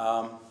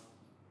 Mm-hmm.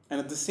 And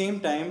at the same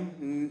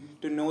time,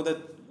 to know that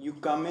you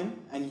come in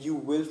and you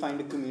will find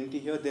a community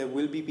here. There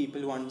will be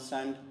people who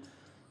understand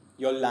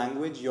your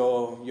language,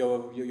 your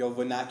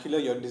vernacular,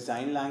 your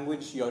design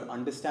language, your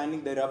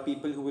understanding. There are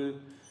people who will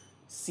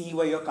see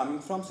where you're coming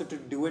from. So to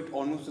do it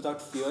almost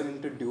without fear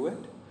and to do it,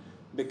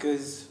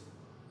 because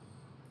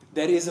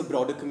there is a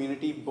broader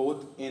community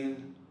both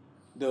in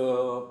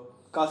the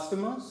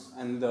customers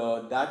and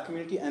that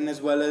community, and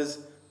as well as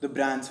the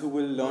brands who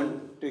will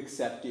learn to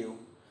accept you.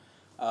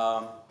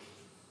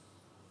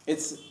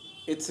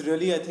 It's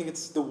really, I think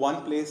it's the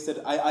one place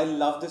that I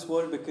love this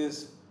world,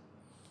 because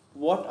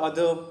what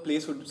other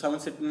place would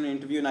someone sit in an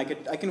interview and I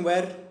can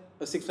wear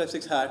a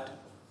 656 hat,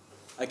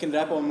 I can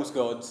rap Almost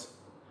Gods,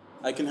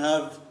 I can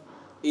have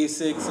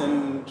Asics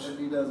and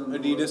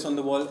Adidas on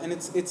the wall, and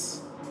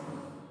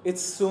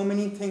it's so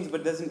many things,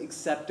 but there's an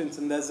acceptance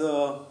and there's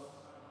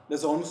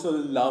almost a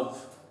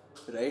love,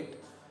 right?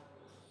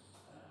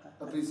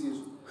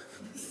 Appreciation.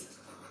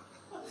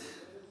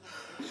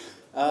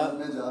 Yeah.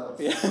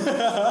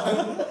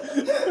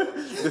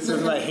 This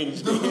is my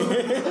hinge.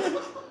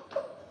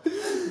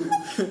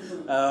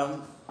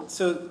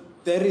 So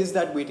there is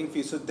that waiting for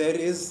you. So there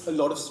is a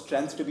lot of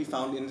strength to be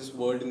found in this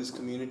world, in this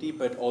community,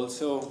 but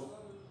also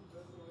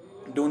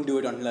don't do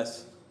it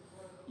unless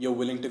you're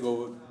willing to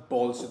go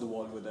balls to the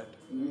wall with it.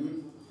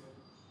 Mm-hmm.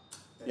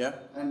 Yeah?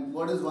 And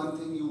what is one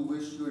thing you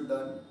wish you had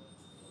done?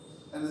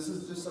 And this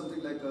is just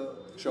something like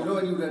Sure. you know,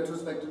 when you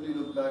retrospectively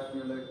look back,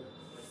 you're like,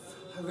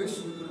 I wish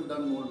we could have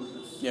done more with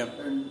this. Yeah.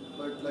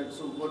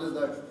 So what is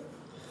that?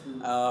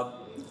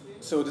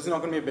 So this is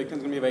not going to be a big thing,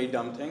 it's going to be a very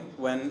dumb thing.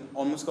 When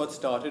Almost Got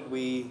started,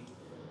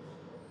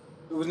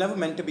 it was never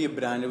meant to be a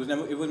brand. It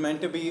was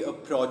meant to be a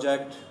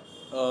project,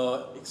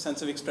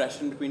 sense of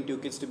expression between two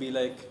kids, to be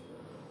like,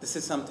 this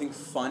is something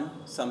fun,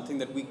 something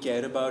that we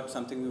care about,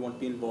 something we want to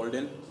be involved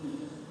in.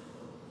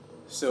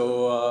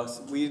 So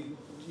we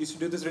used to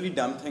do this really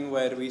dumb thing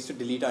where we used to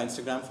delete our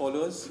Instagram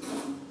followers.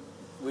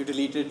 We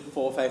deleted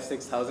 4,000, 5,000,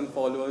 6,000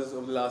 followers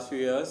over the last few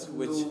years,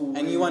 which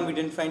anyone we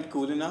didn't find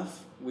cool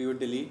enough, we would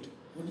delete.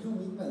 What do you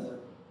mean by that?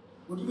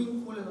 What do you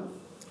mean cool enough?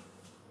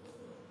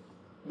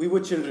 We were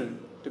children,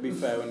 to be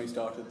fair, when we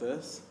started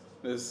this.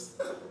 There's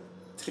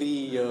 3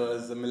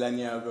 years, a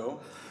millennia ago.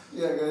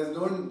 Yeah, guys,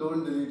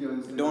 don't delete your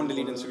Instagram. Don't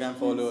delete Instagram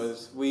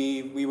followers.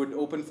 We would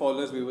open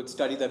followers, we would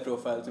study their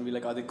profiles and be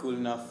like, are they cool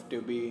enough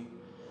to be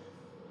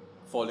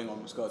following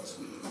almost gods?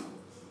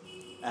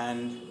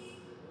 And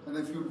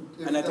if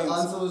and I the think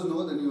answer was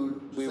no, then you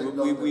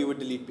would we would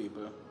delete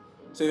people.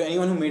 So if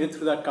anyone who made it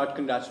through that cut,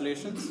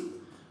 congratulations.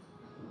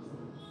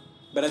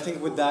 But I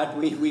think with that,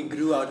 we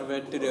grew out of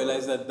it to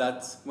realize that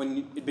that's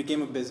when it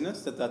became a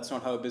business, that's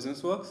not how a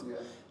business works. Yeah.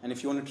 And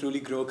if you want to truly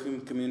grow a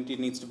community, it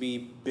needs to be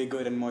bigger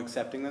and more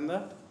accepting than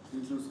that.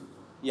 Inclusive.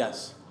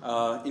 Yes.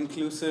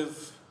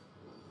 Inclusive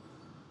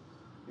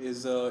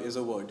is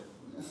a word.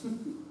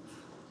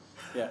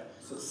 Yeah.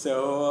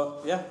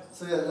 So yeah.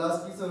 So yeah, last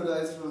piece of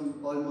advice from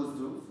Almost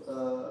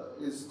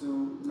Dhruv is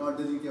to not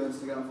delete your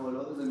Instagram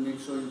followers and make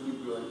sure you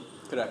keep growing.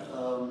 Correct.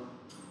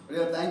 But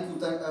yeah, thank you.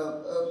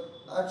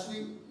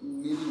 Actually,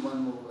 maybe one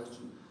more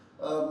question.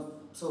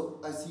 So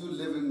I see you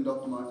live in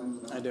Dr.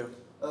 Martens now. I do.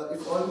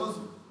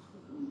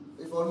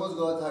 If Almost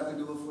God had to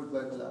do a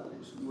footwear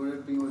collaboration, would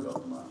it be with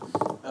Dr.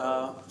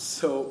 Martens?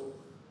 So.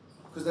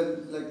 Because then,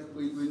 like,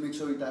 we'll make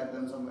sure we tag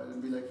them somewhere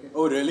and be like, hey.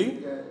 Oh really?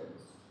 Yeah.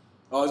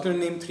 I was going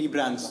to name 3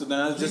 brands, so then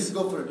I'll Please just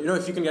go for it. You know,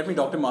 if you can get me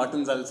Dr.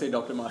 Martens, I'll say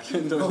Dr.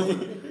 Martens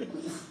only.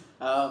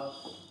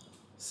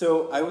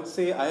 So I would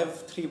say I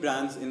have 3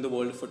 brands in the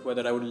world of footwear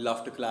that I would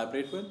love to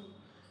collaborate with.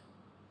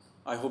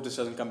 I hope this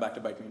doesn't come back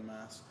to bite me in my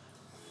ass.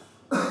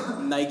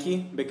 Nike,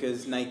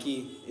 because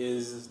Nike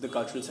is the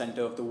cultural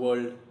center of the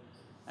world,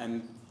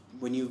 and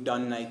when you've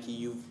done Nike,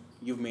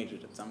 you've made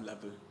it at some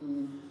level.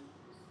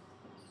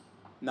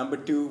 Number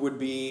 2 would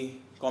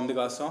be Comme des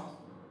Garçons.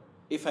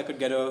 If I could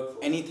get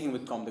anything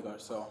with Comme des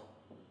Garçons.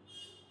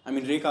 I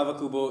mean, Rei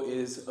Kawakubo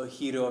is a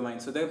hero of mine.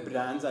 So there are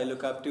brands I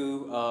look up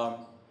to,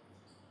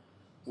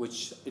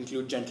 which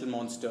include Gentle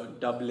Monster,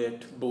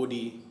 Doublet,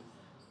 Bodhi.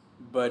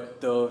 But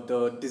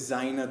the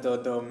designer,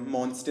 the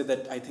monster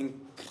that I think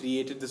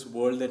created this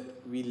world that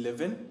we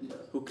live in,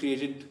 who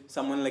created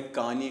someone like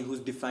Kanye, who's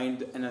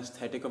defined an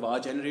aesthetic of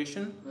our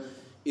generation,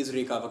 is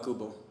Rei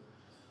Kawakubo.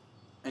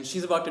 And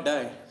she's about to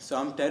die, so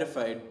I'm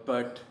terrified,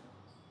 but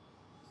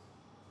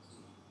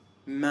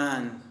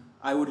man,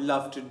 I would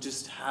love to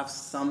just have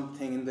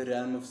something in the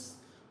realm of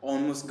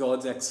Almost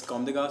God's ex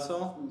Comme des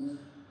Garçons.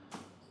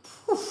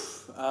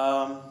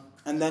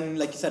 And then,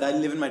 like you said, I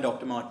live in my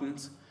Dr.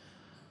 Martens.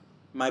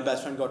 My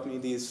best friend got me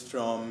these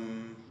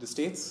from the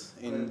States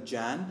in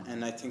Jan,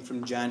 and I think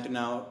from Jan to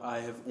now, I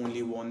have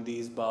only worn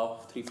these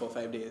about 3, 4,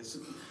 5 days.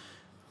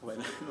 When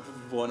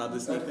I've worn other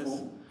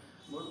sneakers.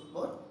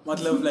 What?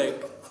 Matlab,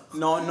 like,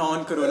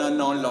 non-corona,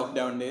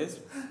 non-lockdown days.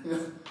 Yeah.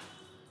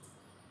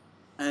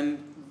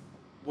 And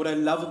what I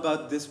love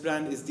about this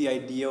brand is the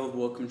idea of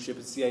workmanship.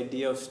 It's the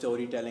idea of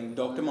storytelling.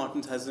 Dr.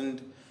 Martens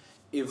hasn't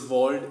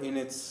evolved in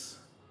its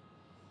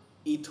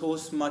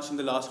ethos much in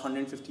the last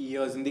 150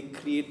 years, and they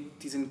create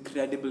these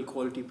incredible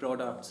quality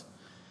products,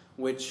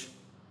 which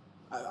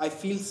I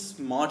feel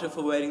smarter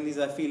for wearing these.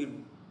 I feel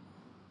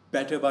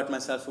better about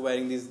myself for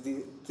wearing these.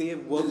 They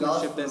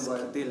workmanship.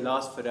 They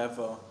last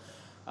forever.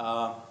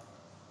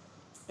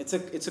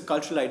 It's a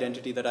cultural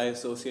identity that I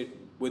associate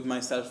with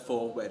myself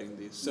for wearing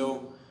these.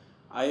 So,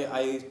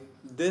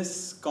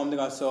 this Comme des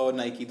Garçons,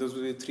 Nike, those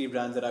were the 3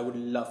 brands that I would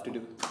love to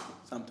do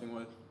something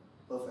with.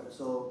 Perfect.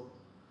 So,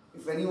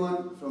 if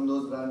anyone from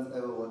those brands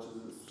ever watches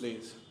this,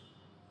 please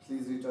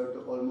reach out to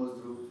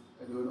Almost Dhruv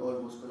and do an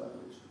Almost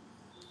collaboration.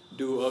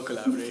 Do a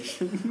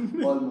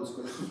collaboration. Almost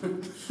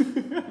collaboration.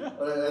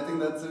 Alright, I think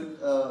that's it.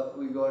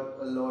 We got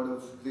a lot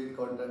of great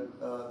content.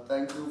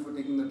 Thank you for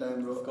taking the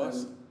time, bro. Of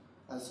course.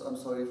 And I'm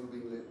sorry for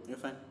being late. You're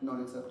fine. Not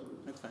acceptable.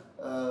 It's fine.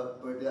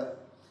 But yeah,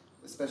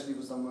 especially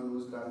for someone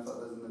whose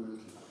grandfather is in the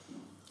military.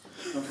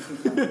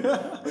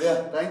 But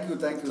yeah, thank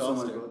you so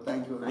much, bro.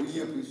 Thank you. I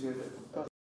really appreciate it.